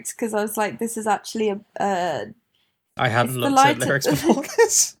the lyrics because I was like, this is actually a I it's hadn't the looked at light at lyrics before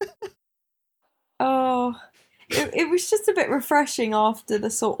this. oh it was just a bit refreshing after the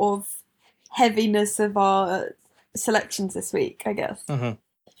sort of heaviness of our selections this week, I guess. Hmm.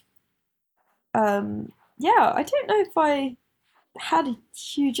 Yeah, I don't know if I had a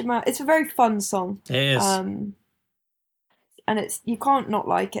huge amount. It's a very fun song. It is. Um, and it's you can't not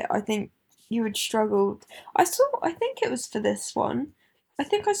like it. I think you would struggle. I think it was for this one. I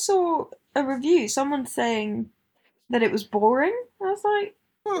think I saw a review, someone saying that it was boring. I was like,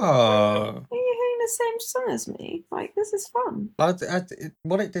 Oh. are you hearing the same song as me? Like, this is fun.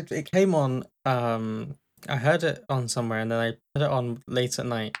 What it did, it came on. I heard it on somewhere, and then I put it on late at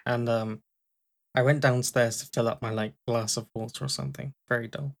night, and I went downstairs to fill up my like glass of water or something. Very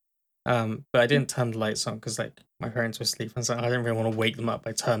dull. But I didn't turn the lights on because like my parents were asleep, and so I didn't really want to wake them up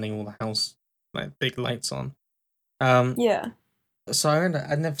by turning all the house like big lights on. Um, Yeah. so and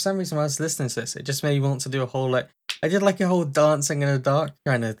then for some reason when I was listening to this, it just made me want to do a whole like I did like a whole dancing in the dark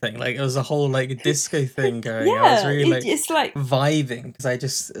kind of thing. Like it was a whole like disco thing going. I was Yeah, really like it's like vibing because I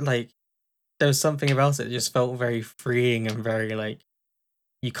just like there was something about it that just felt very freeing and very like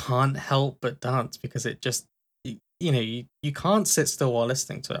you can't help but dance because it just you can't sit still while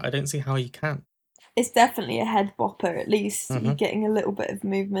listening to it. I don't see how you can. it's definitely a head bopper. At least you're Hmm. getting a little bit of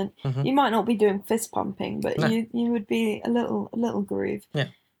movement. Hmm. You might not be doing fist pumping, but No, you would be a little groove. yeah.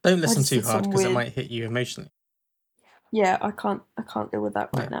 Don't I listen just too did hard some because it weird. might hit you emotionally. Yeah, I can't deal with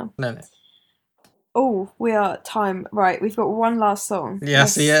that No, right now. no, no. Oh, we are at time. Right, we've got one last song. Yeah,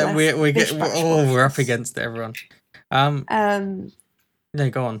 so Let's yeah, let's we get bish bash we're bosh up this. against it, everyone. Um, Um. no,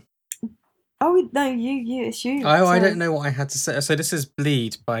 go on. Oh no, it's you. I don't Sorry. know what I had to say. So this is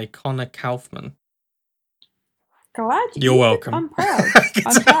 "Bleed" by Connor Kaufman. Glad You're you did. welcome. I'm proud. I can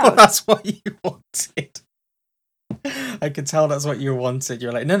I'm tell proud. that's what you wanted. I could tell that's what you wanted.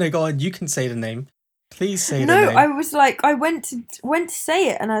 You're like, no, go on. You can say the name. Please say the No, I name. was like, I went to say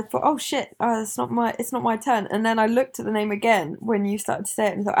it, and I thought, oh shit, it's not my turn. And then I looked at the name again when you started to say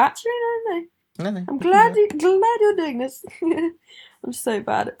it, and thought, actually, no. No, I'm we can do it. glad you're doing this. I'm so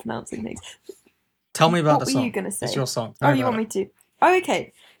bad at pronouncing things. Tell me about What the were you song. gonna It's say? your song. Tell Oh, me you about want it. me to? Oh,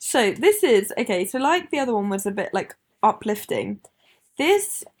 okay. So this is okay. So like the other one was a bit like uplifting.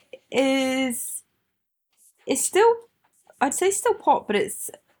 This is it's still I'd say still pop, but it's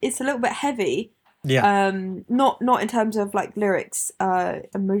a little bit heavy. Yeah. Not in terms of like lyrics,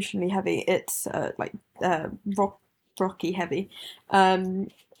 emotionally heavy. It's like rocky heavy. Um,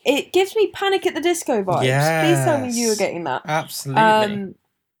 it gives me Panic at the Disco vibes. Please tell me you were Yes. getting that. Absolutely. Um,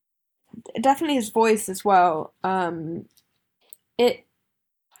 Definitely his voice as well. It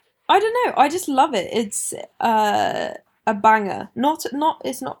I don't know. I just love it. It's a banger.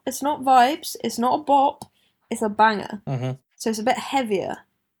 It's not vibes. It's not a bop. It's a banger. Mm-hmm. So it's a bit heavier.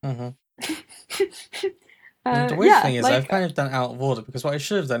 Mm-hmm. And the weird Yeah, thing is, I've like kind of done out of order because what I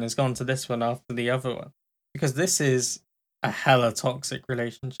should have done is gone to this one after the other one. Because this is a hella toxic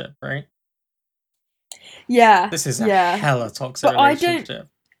relationship, right? yeah, This is a yeah. hella toxic But I don't. relationship.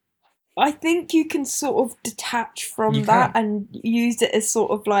 I think you can sort of detach You from that can. and use it as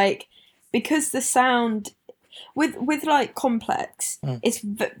sort of like because the sound with like complex, Mm. it's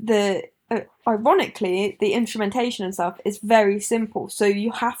the ironically the instrumentation and stuff is very simple, so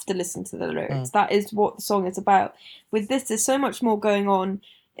you have to listen to the lyrics. Mm. That is what the song is about. With this, there's so much more going on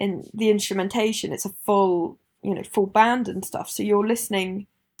in the instrumentation. It's a full band and stuff, so you're listening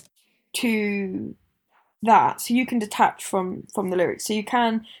to that, so you can detach from the lyrics, so you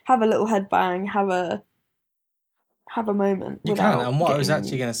can have a little headbang, have a moment You can. without And what I was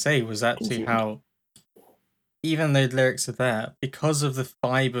actually getting going to say was actually consumed. how, even though the lyrics are there, because of the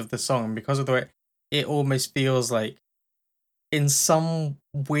vibe of the song, because of the way it almost feels like, in some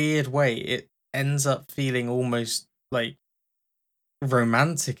weird way, it ends up feeling almost like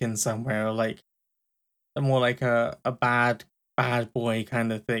romantic in some way, or like more like a bad boy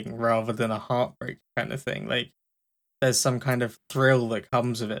kind of thing rather than a heartbreak kind of thing. Like there's some kind of thrill that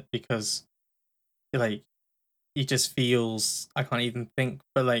comes with it because like it just feels I can't even think,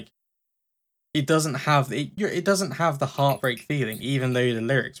 but like it doesn't have the heartbreak feeling, even though the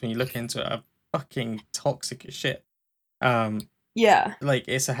lyrics when you look into it are fucking toxic as shit. Um, Yeah, like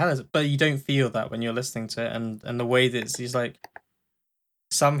it's a hell, but you don't feel that when you're listening to it, and the way that it's like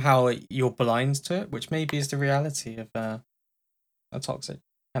somehow you're blind to it, which maybe is the reality of a toxic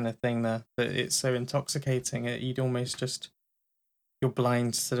kind of thing there. That it's so intoxicating, you'd almost just you're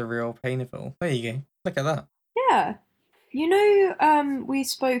blind to the real pain of it all. There you go. Look at that. yeah. We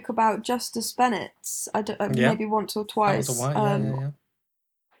spoke about Justice Bennett's. I don't Yeah, maybe once or that was a twice. while. Yeah.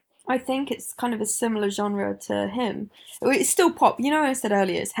 I think it's kind of a similar genre to him. It's still pop. You know, I said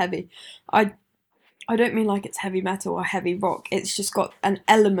earlier it's heavy. I I don't mean like it's heavy metal or heavy rock. It's just got an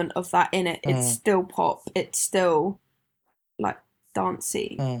element of that in it. It's Mm, still pop. It's still like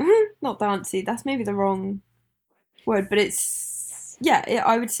dancey. mm, Not dancey. That's maybe the wrong word, but it's yeah.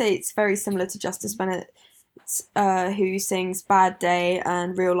 I would say it's very similar to Justice Bennett, who sings "Bad Day"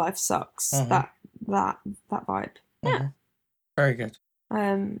 and "Real Life Sucks." mm-hmm, That that vibe. Yeah. mm-hmm. Very good.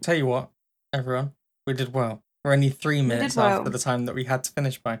 Um. Tell you what, everyone, we did well. We're only three We did minutes after well. the time that we had to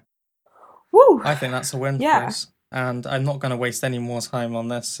finish by. Woo. I think that's a win for Yeah. us. And I'm not going to waste any more time on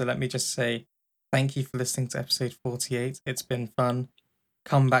this. So let me just say thank you for listening to episode 48. It's been fun.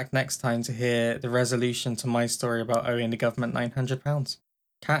 Come back next time to hear the resolution to my story about owing the government £900.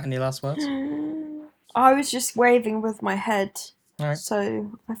 Kat, any last words? I was just waving with my head, All right.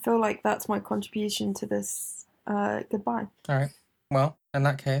 so I feel like that's my contribution to this. Goodbye. All right. Well, in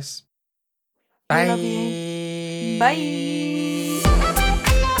that case, We love you. bye. Bye.